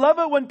church. I love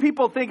it when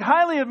people think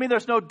highly of me.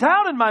 There's no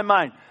doubt in my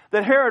mind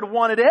that Herod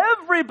wanted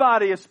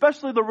everybody,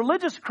 especially the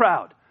religious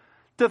crowd,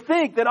 to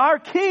think that our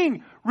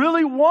king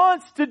really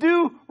wants to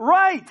do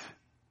right.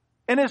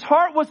 And his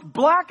heart was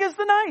black as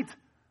the night.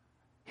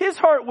 His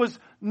heart was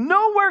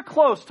nowhere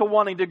close to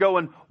wanting to go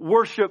and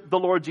worship the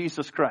Lord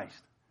Jesus Christ.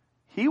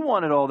 He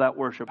wanted all that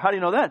worship. How do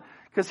you know that?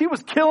 Because he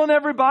was killing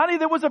everybody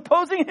that was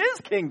opposing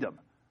his kingdom.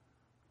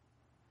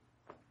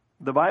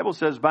 The Bible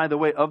says, by the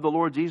way, of the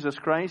Lord Jesus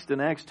Christ in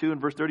Acts 2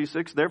 and verse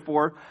 36,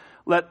 therefore,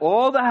 let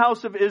all the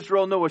house of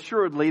Israel know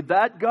assuredly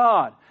that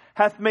God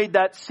hath made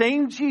that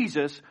same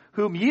Jesus,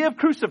 whom ye have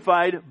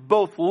crucified,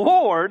 both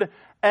Lord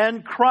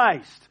and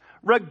Christ.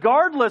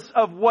 Regardless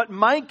of what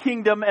my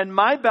kingdom and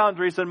my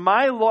boundaries and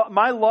my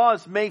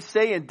laws may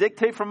say and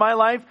dictate for my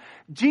life,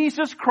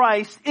 Jesus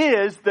Christ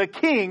is the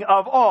King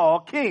of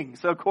all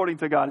kings, according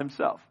to God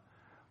himself.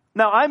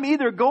 Now, I'm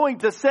either going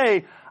to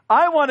say,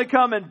 I want to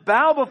come and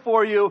bow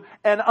before you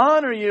and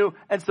honor you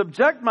and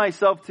subject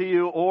myself to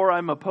you, or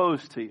I'm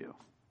opposed to you.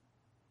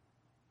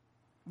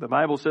 The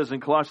Bible says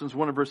in Colossians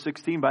 1 and verse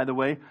 16, by the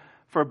way,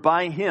 for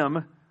by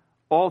him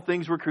all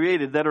things were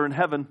created that are in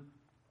heaven,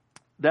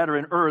 that are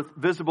in earth,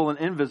 visible and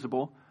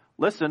invisible.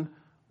 Listen,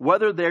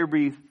 whether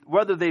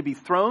they be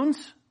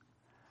thrones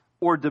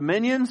or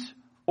dominions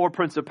or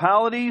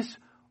principalities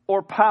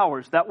or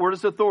powers. That word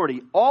is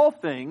authority. All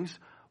things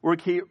were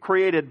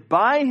created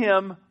by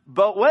him,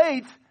 but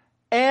wait,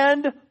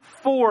 and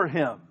for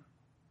him.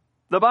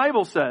 The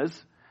Bible says,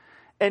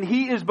 and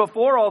he is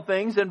before all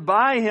things, and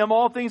by him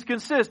all things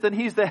consist. And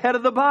he's the head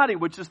of the body,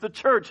 which is the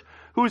church,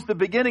 who is the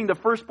beginning, the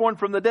firstborn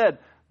from the dead.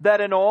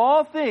 That in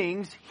all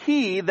things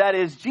he, that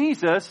is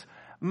Jesus,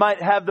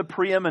 might have the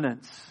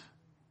preeminence.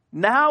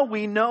 Now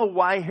we know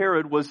why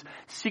Herod was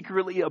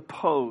secretly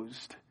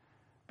opposed.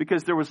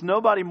 Because there was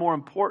nobody more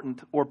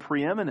important or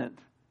preeminent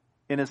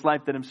in his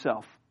life than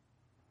himself.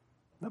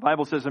 The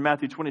Bible says in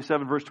Matthew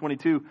 27 verse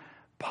 22,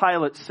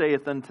 Pilate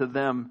saith unto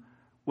them,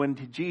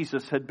 when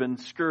Jesus had been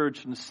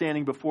scourged and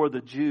standing before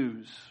the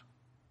Jews,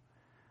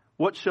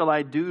 what shall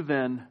I do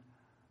then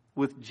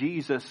with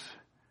Jesus,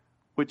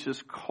 which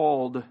is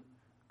called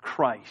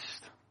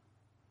Christ?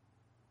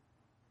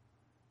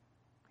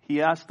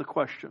 He asked the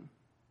question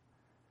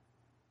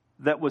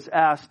that was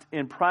asked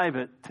in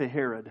private to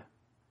Herod.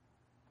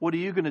 What are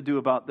you going to do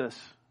about this?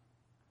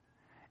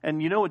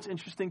 And you know what's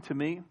interesting to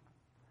me?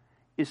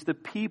 Is the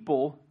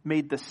people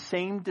made the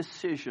same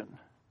decision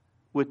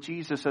with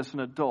Jesus as an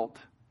adult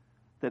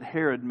that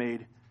Herod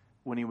made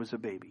when he was a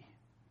baby.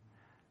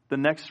 The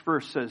next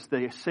verse says,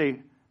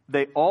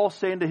 they all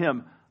say unto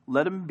him,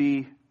 let him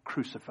be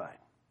crucified.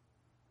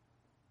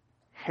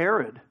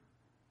 Herod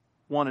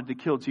wanted to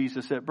kill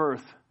Jesus at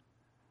birth,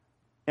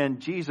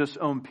 and Jesus'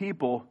 own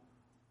people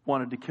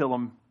wanted to kill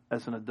him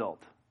as an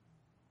adult.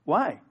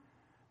 Why?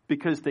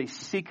 Because they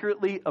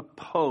secretly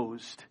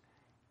opposed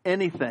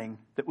anything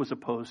that was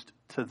opposed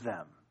to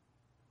them.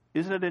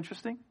 Isn't it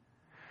interesting?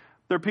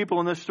 There are people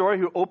in this story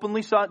who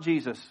openly sought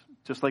Jesus,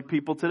 just like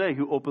people today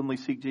who openly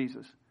seek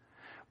Jesus.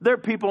 There are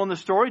people in the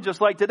story,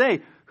 just like today,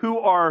 who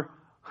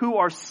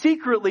are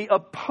secretly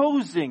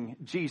opposing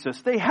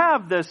Jesus. They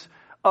have this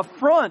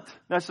affront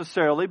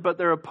necessarily, but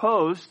they're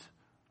opposed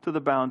to the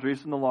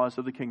boundaries and the laws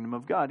of the kingdom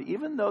of God.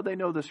 Even though they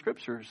know the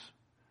scriptures,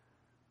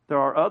 there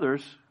are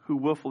others who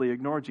willfully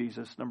ignore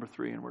Jesus. Number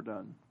 3, and we're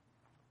done.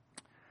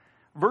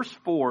 Verse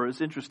 4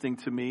 is interesting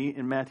to me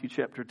in Matthew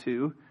chapter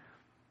 2.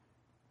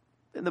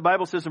 And the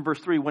Bible says in verse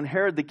 3, when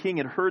Herod the king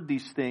had heard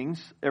these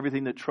things,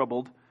 everything that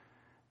troubled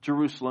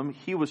Jerusalem,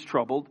 he was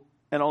troubled,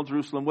 and all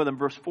Jerusalem with him.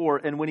 Verse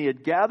 4, and when he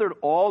had gathered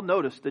all,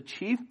 notice, the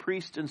chief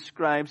priests and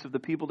scribes of the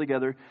people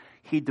together,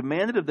 he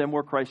demanded of them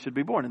where Christ should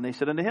be born. And they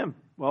said unto him,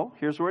 well,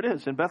 here's where it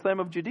is, in Bethlehem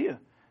of Judea.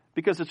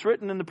 Because it's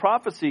written in the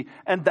prophecy,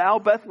 and thou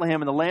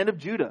Bethlehem in the land of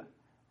Judah.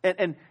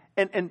 And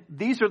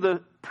these are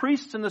the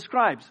priests and the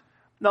scribes.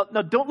 Now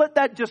don't let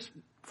that just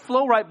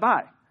flow right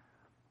by.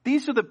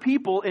 These are the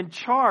people in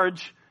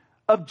charge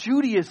of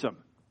Judaism.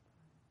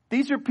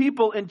 These are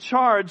people in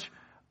charge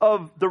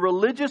of the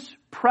religious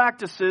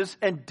practices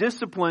and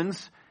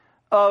disciplines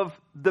of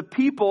the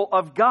people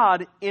of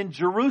God in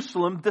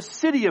Jerusalem, the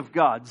city of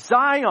God,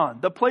 Zion,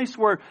 the place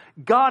where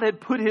God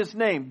had put his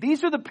name.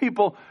 These are the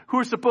people who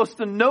are supposed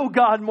to know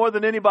God more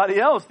than anybody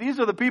else. These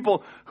are the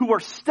people who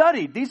are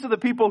studied. These are the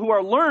people who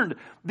are learned.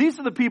 These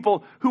are the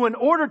people who, in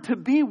order to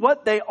be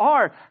what they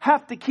are,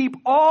 have to keep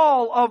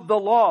all of the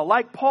law,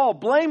 like Paul,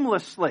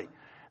 blamelessly.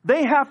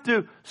 They have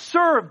to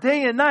serve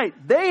day and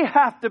night. They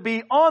have to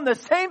be on the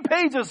same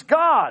page as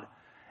God.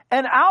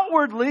 And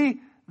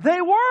outwardly,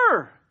 they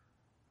were.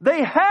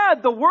 They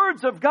had the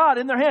words of God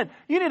in their hand.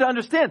 You need to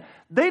understand,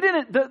 they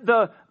didn't,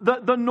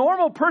 the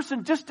normal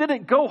person just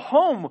didn't go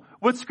home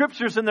with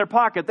scriptures in their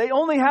pocket. They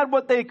only had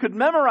what they could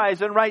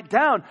memorize and write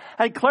down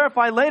and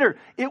clarify later.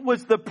 It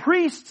was the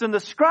priests and the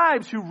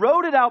scribes who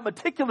wrote it out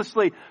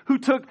meticulously, who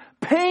took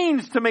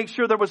pains to make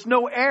sure there was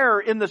no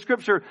error in the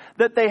scripture,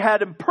 that they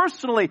had them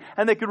personally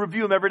and they could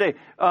review them every day.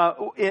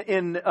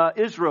 In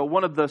Israel,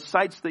 one of the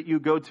sites that you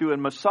go to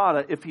in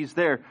Masada, if he's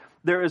there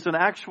is an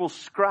actual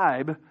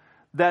scribe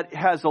that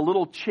has a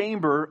little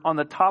chamber on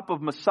the top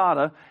of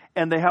Masada,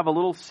 and they have a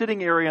little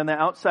sitting area on the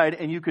outside,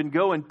 and you can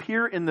go and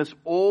peer in this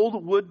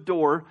old wood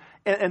door,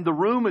 and the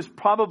room is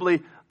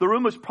probably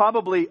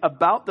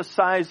about the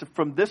size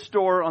from this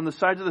door on the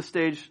sides of the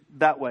stage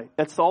that way.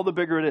 That's all the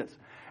bigger it is.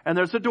 And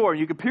there's a door, and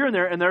you can peer in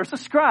there, and there's a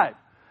scribe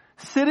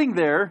sitting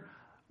there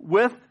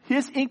with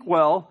his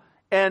inkwell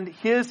and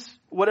his,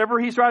 whatever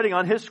he's writing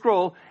on, his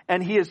scroll,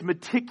 and he is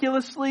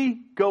meticulously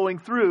going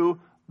through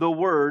the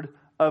Word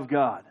of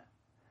God.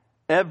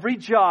 Every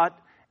jot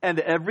and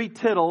every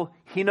tittle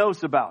he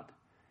knows about,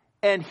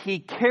 and he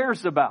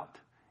cares about,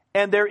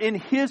 and they're in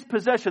his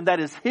possession. That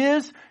is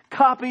his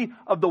copy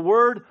of the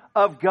Word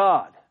of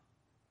God.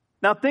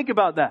 Now think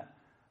about that.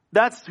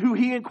 That's who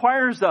he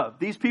inquires of.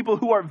 These people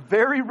who are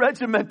very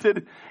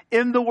regimented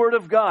in the Word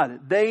of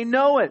God. They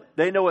know it.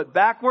 They know it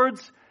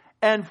backwards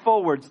and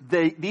forwards.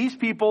 These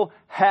people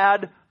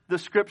had the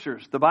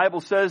Scriptures. The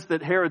Bible says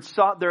that Herod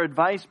sought their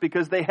advice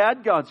because they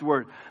had God's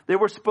Word. They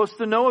were supposed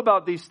to know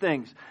about these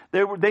things.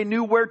 They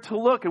knew where to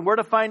look and where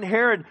to find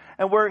Herod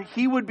and where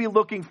he would be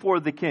looking for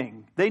the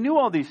king. They knew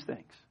all these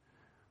things.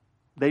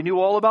 They knew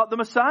all about the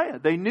Messiah.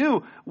 They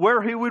knew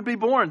where he would be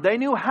born. They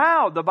knew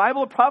how. The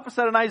Bible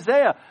prophesied in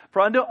Isaiah,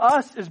 "For unto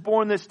us is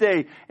born this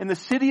day in the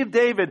city of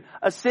David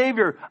a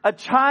Savior, a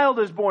child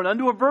is born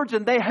unto a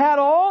virgin." They had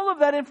all of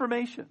that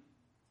information.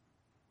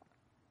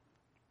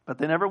 But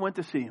they never went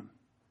to see him.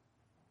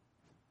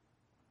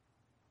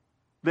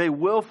 They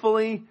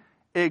willfully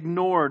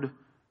ignored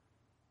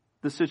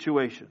the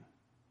situation.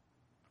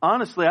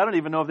 Honestly, I don't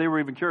even know if they were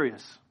even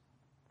curious.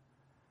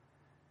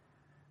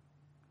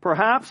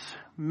 Perhaps,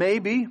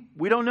 maybe,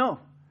 we don't know.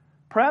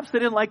 Perhaps they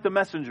didn't like the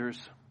messengers.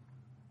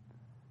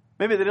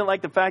 Maybe they didn't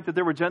like the fact that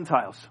there were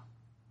Gentiles.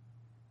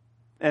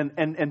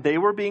 And they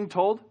were being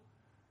told.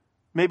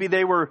 Maybe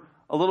they were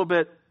a little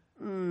bit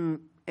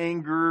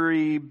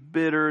angry,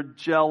 bitter,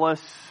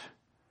 jealous,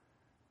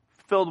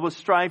 filled with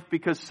strife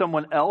because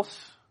someone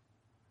else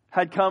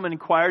had come and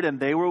inquired and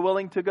they were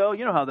willing to go.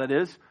 You know how that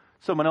is.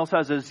 Someone else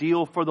has a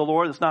zeal for the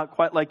Lord that's not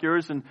quite like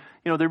yours, and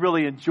they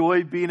really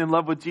enjoy being in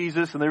love with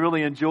Jesus, and they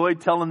really enjoy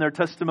telling their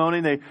testimony,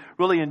 and they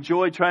really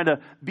enjoy trying to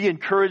be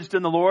encouraged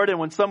in the Lord. And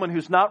when someone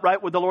who's not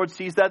right with the Lord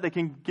sees that, they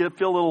can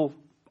feel a little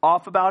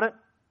off about it.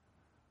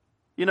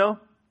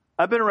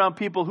 I've been around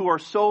people who are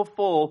so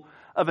full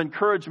of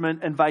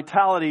encouragement and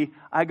vitality,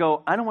 I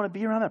go, I don't want to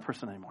be around that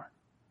person anymore.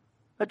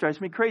 That drives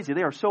me crazy.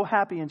 They are so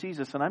happy in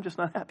Jesus, and I'm just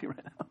not happy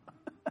right now.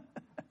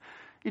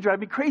 You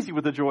drive me crazy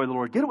with the joy of the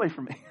Lord. Get away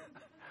from me.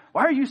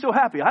 Why are you so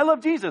happy? I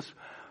love Jesus.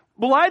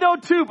 Well, I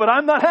don't too, but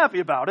I'm not happy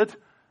about it.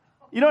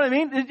 You know what I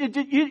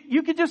mean?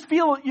 You could just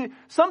feel,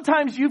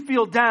 sometimes you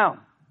feel down.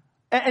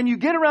 And you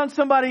get around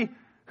somebody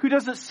who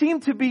doesn't seem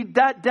to be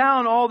that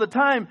down all the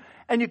time.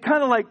 And you're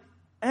kind of like,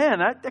 man,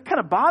 that kind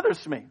of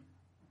bothers me.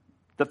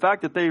 The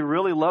fact that they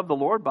really love the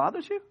Lord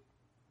bothers you?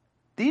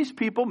 These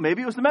people,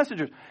 maybe it was the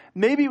messengers.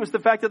 Maybe it was the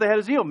fact that they had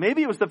a zeal.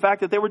 Maybe it was the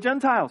fact that they were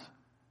Gentiles.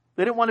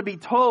 They didn't want to be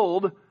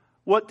told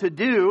what to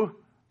do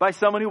by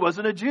someone who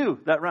wasn't a Jew.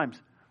 That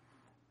rhymes.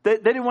 They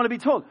didn't want to be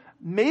told.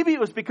 Maybe it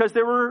was because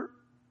they were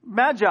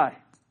magi.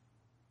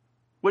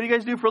 What do you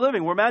guys do for a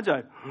living? We're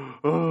magi.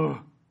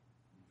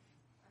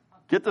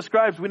 Get the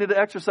scribes. We need to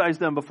exercise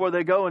them before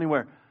they go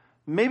anywhere.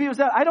 Maybe it was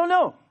that. I don't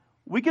know.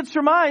 We could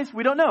surmise.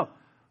 We don't know.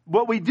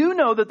 But we do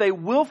know that they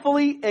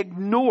willfully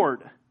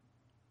ignored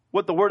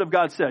what the Word of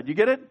God said. You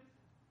get it?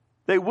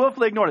 They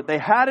willfully ignored it. They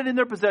had it in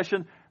their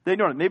possession. They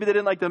ignored it. Maybe they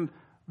didn't like the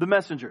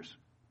messengers.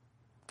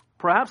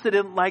 Perhaps they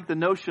didn't like the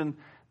notion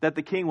that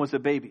the king was a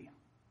baby.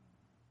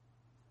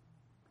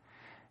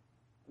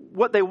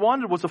 What they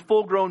wanted was a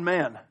full-grown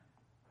man.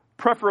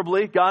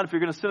 Preferably, God, if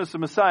you're going to send us a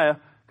Messiah,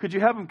 could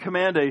you have him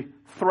command a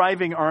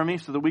thriving army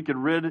so that we could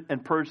rid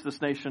and purge this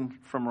nation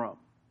from Rome?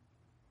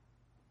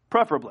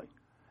 Preferably.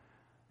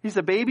 He's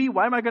a baby?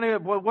 Why am I going to...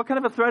 What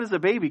kind of a threat is a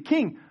baby?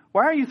 King,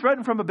 why are you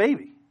threatened from a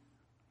baby?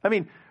 I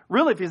mean,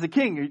 really, if he's the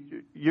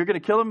king, you're going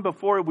to kill him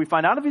before we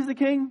find out if he's the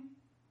king?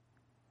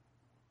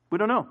 We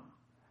don't know.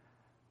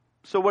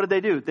 So what did they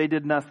do? They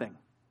did nothing.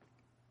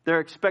 Their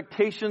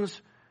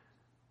expectations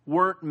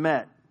weren't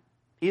met,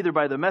 either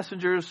by the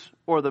messengers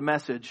or the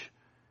message.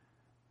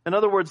 In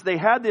other words, they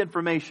had the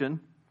information,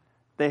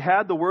 they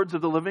had the words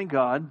of the living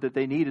God that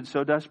they needed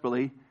so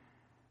desperately,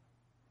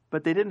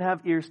 but they didn't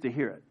have ears to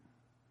hear it.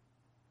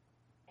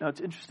 Now, it's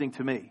interesting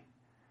to me.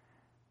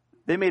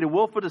 They made a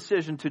willful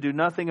decision to do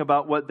nothing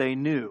about what they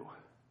knew.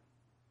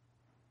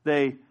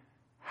 They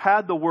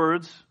had the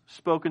words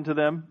spoken to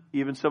them,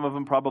 even some of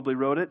them probably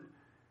wrote it,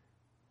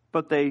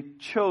 but they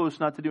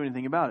chose not to do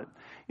anything about it.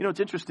 It's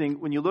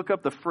interesting, when you look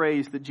up the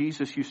phrase that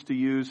Jesus used to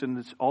use, and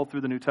it's all through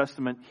the New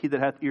Testament, he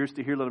that hath ears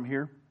to hear, let him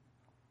hear.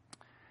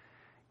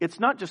 It's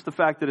not just the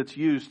fact that it's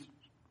used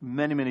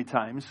many, many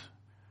times,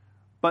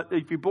 but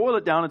if you boil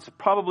it down, it's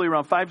probably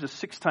around 5 to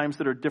 6 times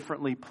that are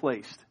differently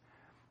placed.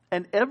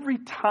 And every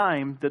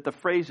time that the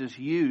phrase is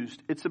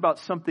used, it's about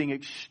something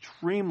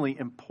extremely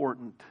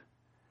important.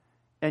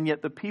 And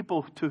yet the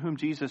people to whom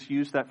Jesus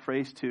used that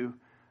phrase to,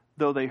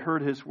 though they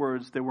heard his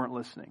words, they weren't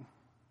listening.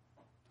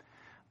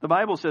 The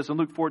Bible says in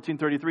Luke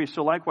 14:33,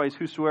 so likewise,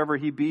 whosoever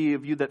he be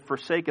of you that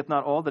forsaketh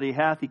not all that he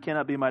hath, he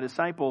cannot be my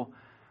disciple.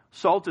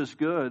 Salt is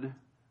good,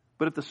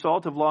 but if the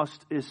salt have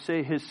lost his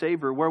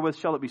savor, wherewith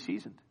shall it be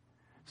seasoned?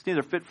 It's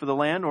neither fit for the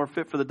land nor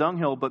fit for the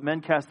dunghill, but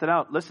men cast it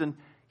out. Listen,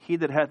 he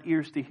that hath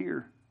ears to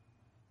hear,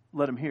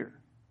 let him hear.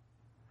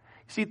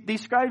 See,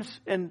 these scribes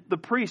and the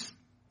priests,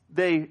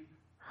 they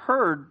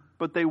heard,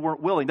 but they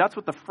weren't willing. That's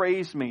what the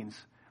phrase means.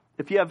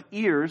 If you have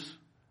ears,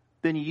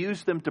 then you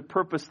use them to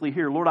purposely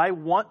hear. Lord, I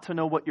want to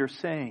know what you're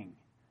saying.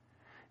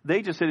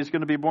 They just said he's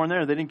going to be born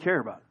there. They didn't care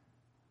about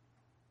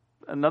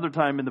it. Another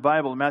time in the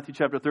Bible, in Matthew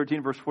chapter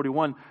 13, verse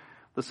 41,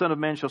 the Son of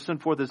Man shall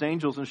send forth his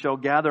angels and shall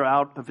gather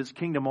out of his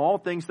kingdom all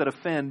things that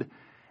offend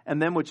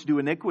and them which do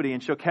iniquity,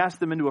 and shall cast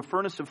them into a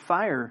furnace of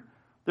fire.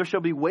 There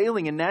shall be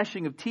wailing and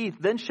gnashing of teeth.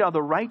 Then shall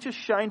the righteous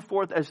shine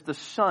forth as the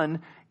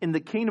sun in the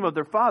kingdom of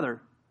their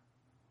Father.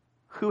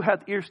 Who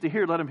hath ears to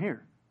hear, let him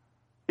hear.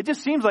 It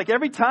just seems like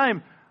every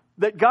time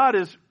that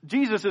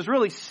Jesus is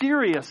really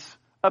serious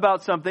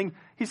about something,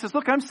 he says,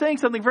 look, I'm saying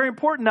something very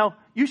important now.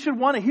 You should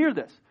want to hear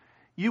this.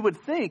 You would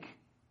think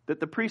that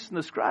the priests and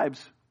the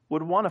scribes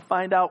would want to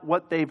find out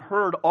what they've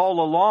heard all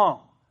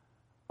along.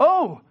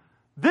 Oh,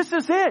 this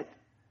is it.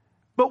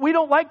 But we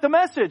don't like the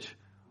message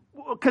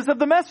because of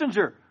the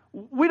messenger.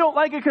 We don't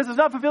like it because it's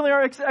not fulfilling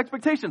our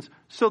expectations.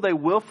 So they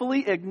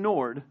willfully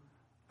ignored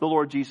the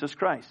Lord Jesus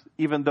Christ,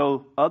 even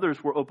though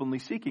others were openly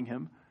seeking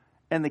him,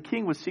 and the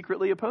king was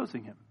secretly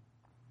opposing him.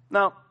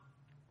 Now,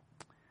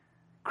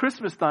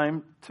 Christmas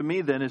time, to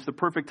me then, is the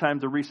perfect time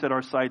to reset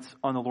our sights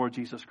on the Lord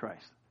Jesus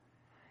Christ.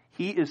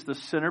 He is the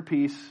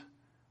centerpiece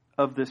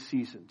of this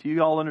season. Do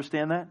you all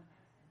understand that?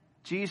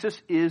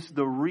 Jesus is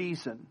the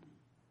reason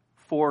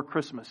for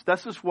Christmas.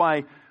 This is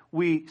why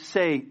we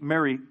say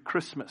Merry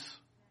Christmas.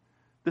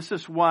 This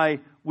is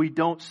why we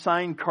don't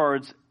sign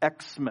cards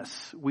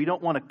Xmas. We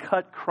don't want to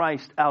cut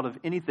Christ out of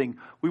anything.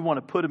 We want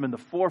to put him in the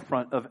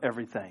forefront of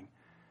everything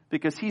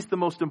because he's the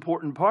most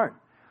important part.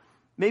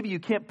 Maybe you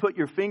can't put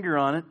your finger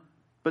on it,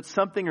 but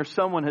something or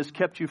someone has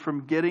kept you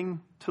from getting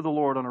to the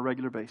Lord on a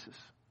regular basis.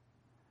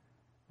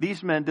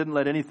 These men didn't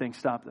let anything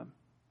stop them.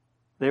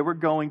 They were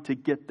going to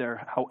get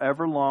there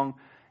however long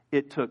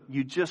it took.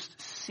 You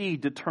just see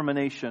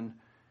determination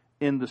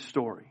in the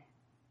story.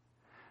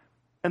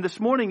 And this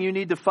morning you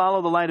need to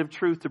follow the light of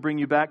truth to bring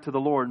you back to the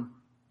Lord.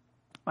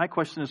 My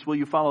question is, will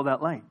you follow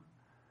that light?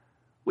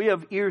 We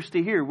have ears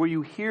to hear. Will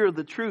you hear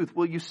the truth?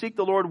 Will you seek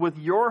the Lord with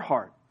your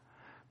heart?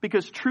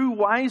 Because true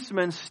wise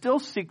men still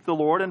seek the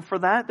Lord, and for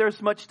that there's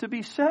much to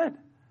be said.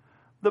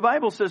 The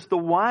Bible says the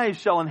wise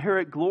shall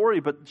inherit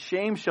glory, but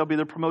shame shall be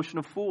the promotion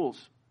of fools.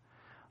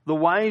 The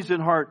wise in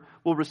heart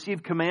will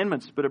receive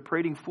commandments, but a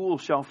prating fool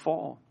shall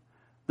fall.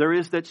 There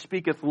is that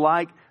speaketh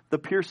like the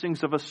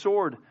piercings of a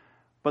sword,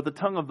 but the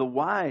tongue of the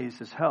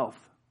wise is health.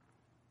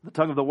 The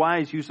tongue of the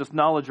wise useth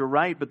knowledge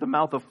aright, but the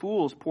mouth of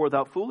fools poureth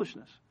out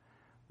foolishness.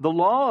 The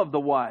law of the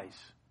wise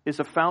is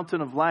a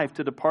fountain of life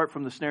to depart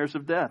from the snares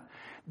of death.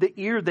 The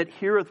ear that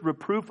heareth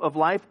reproof of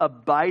life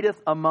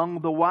abideth among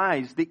the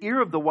wise. The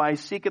ear of the wise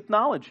seeketh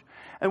knowledge.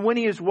 And when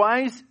he is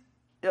wise,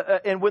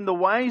 and when the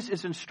wise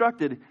is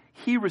instructed,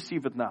 he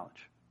receiveth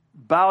knowledge.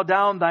 Bow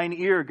down thine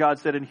ear, God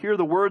said, and hear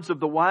the words of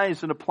the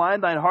wise, and apply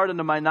thine heart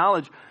unto my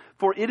knowledge.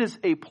 For it is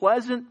a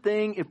pleasant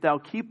thing if thou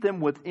keep them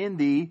within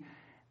thee,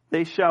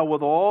 they shall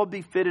withal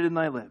be fitted in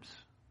thy lips.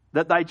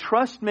 That thy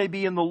trust may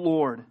be in the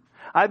Lord.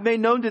 I've made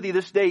known to thee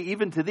this day,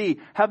 even to thee.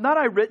 Have not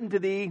I written to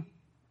thee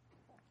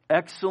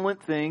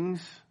excellent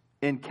things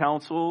in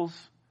counsels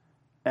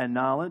and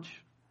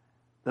knowledge,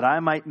 that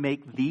I might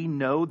make thee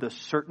know the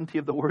certainty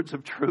of the words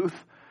of truth,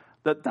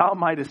 that thou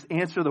mightest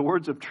answer the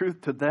words of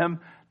truth to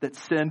them that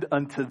send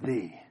unto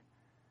thee.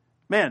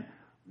 Man,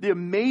 the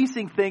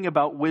amazing thing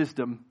about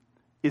wisdom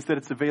is that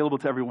it's available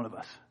to every one of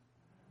us.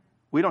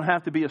 We don't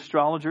have to be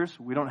astrologers.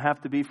 We don't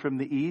have to be from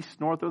the east,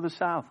 north, or the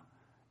south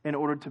in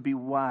order to be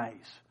wise.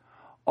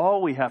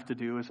 All we have to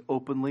do is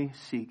openly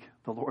seek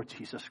the Lord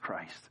Jesus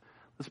Christ.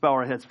 Let's bow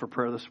our heads for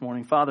prayer this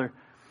morning. Father,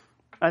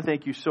 I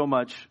thank you so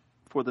much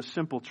for the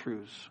simple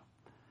truths.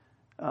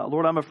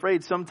 Lord, I'm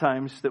afraid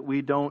sometimes that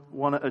we don't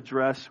want to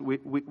address,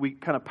 we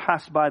kind of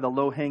pass by the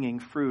low-hanging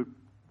fruit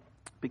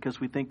because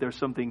we think there's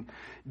something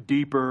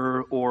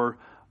deeper or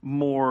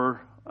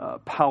more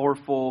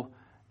powerful.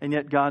 And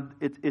yet, God,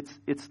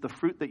 it's the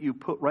fruit that you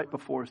put right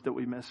before us that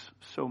we miss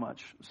so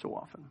much, so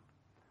often.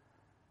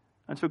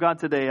 And so, God,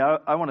 today,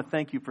 I want to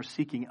thank you for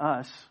seeking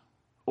us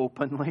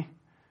openly.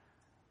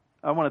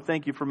 I want to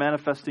thank you for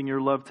manifesting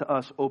your love to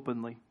us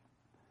openly.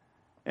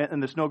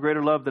 And there's no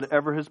greater love that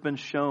ever has been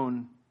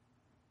shown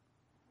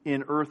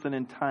in earth and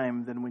in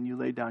time than when you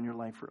laid down your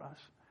life for us.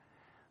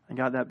 And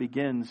God, that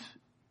begins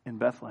in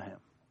Bethlehem.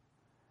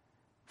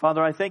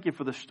 Father, I thank you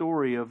for the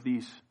story of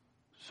these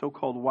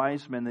so-called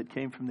wise men that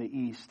came from the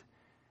east.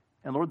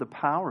 And Lord, the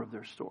power of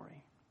their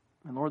story.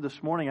 And Lord,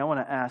 this morning I want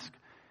to ask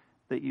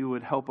that you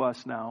would help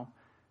us now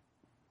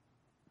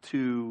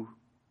to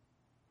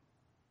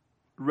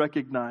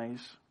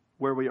recognize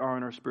where we are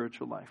in our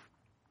spiritual life.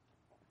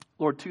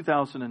 Lord,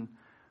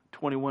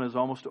 2021 is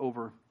almost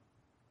over.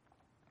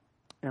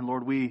 And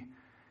Lord, we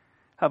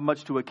have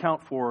much to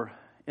account for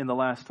in the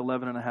last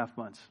 11 and a half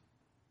months.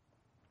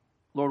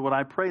 Lord, what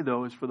I pray,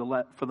 though, is for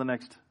the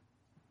next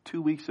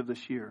 2 weeks of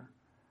this year,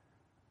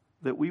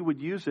 that we would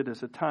use it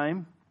as a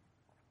time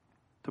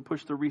to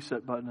push the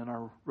reset button in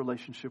our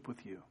relationship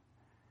with you.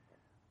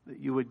 That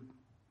you would,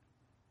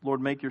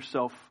 Lord, make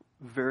yourself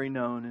very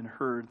known and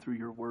heard through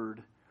your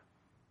word.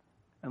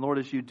 And Lord,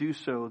 as you do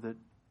so, that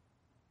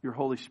your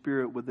Holy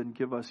Spirit would then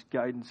give us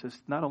guidance as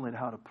not only to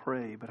how to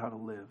pray, but how to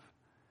live.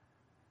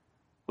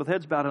 With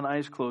heads bowed and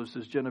eyes closed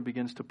as Jenna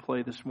begins to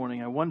play this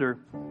morning, I wonder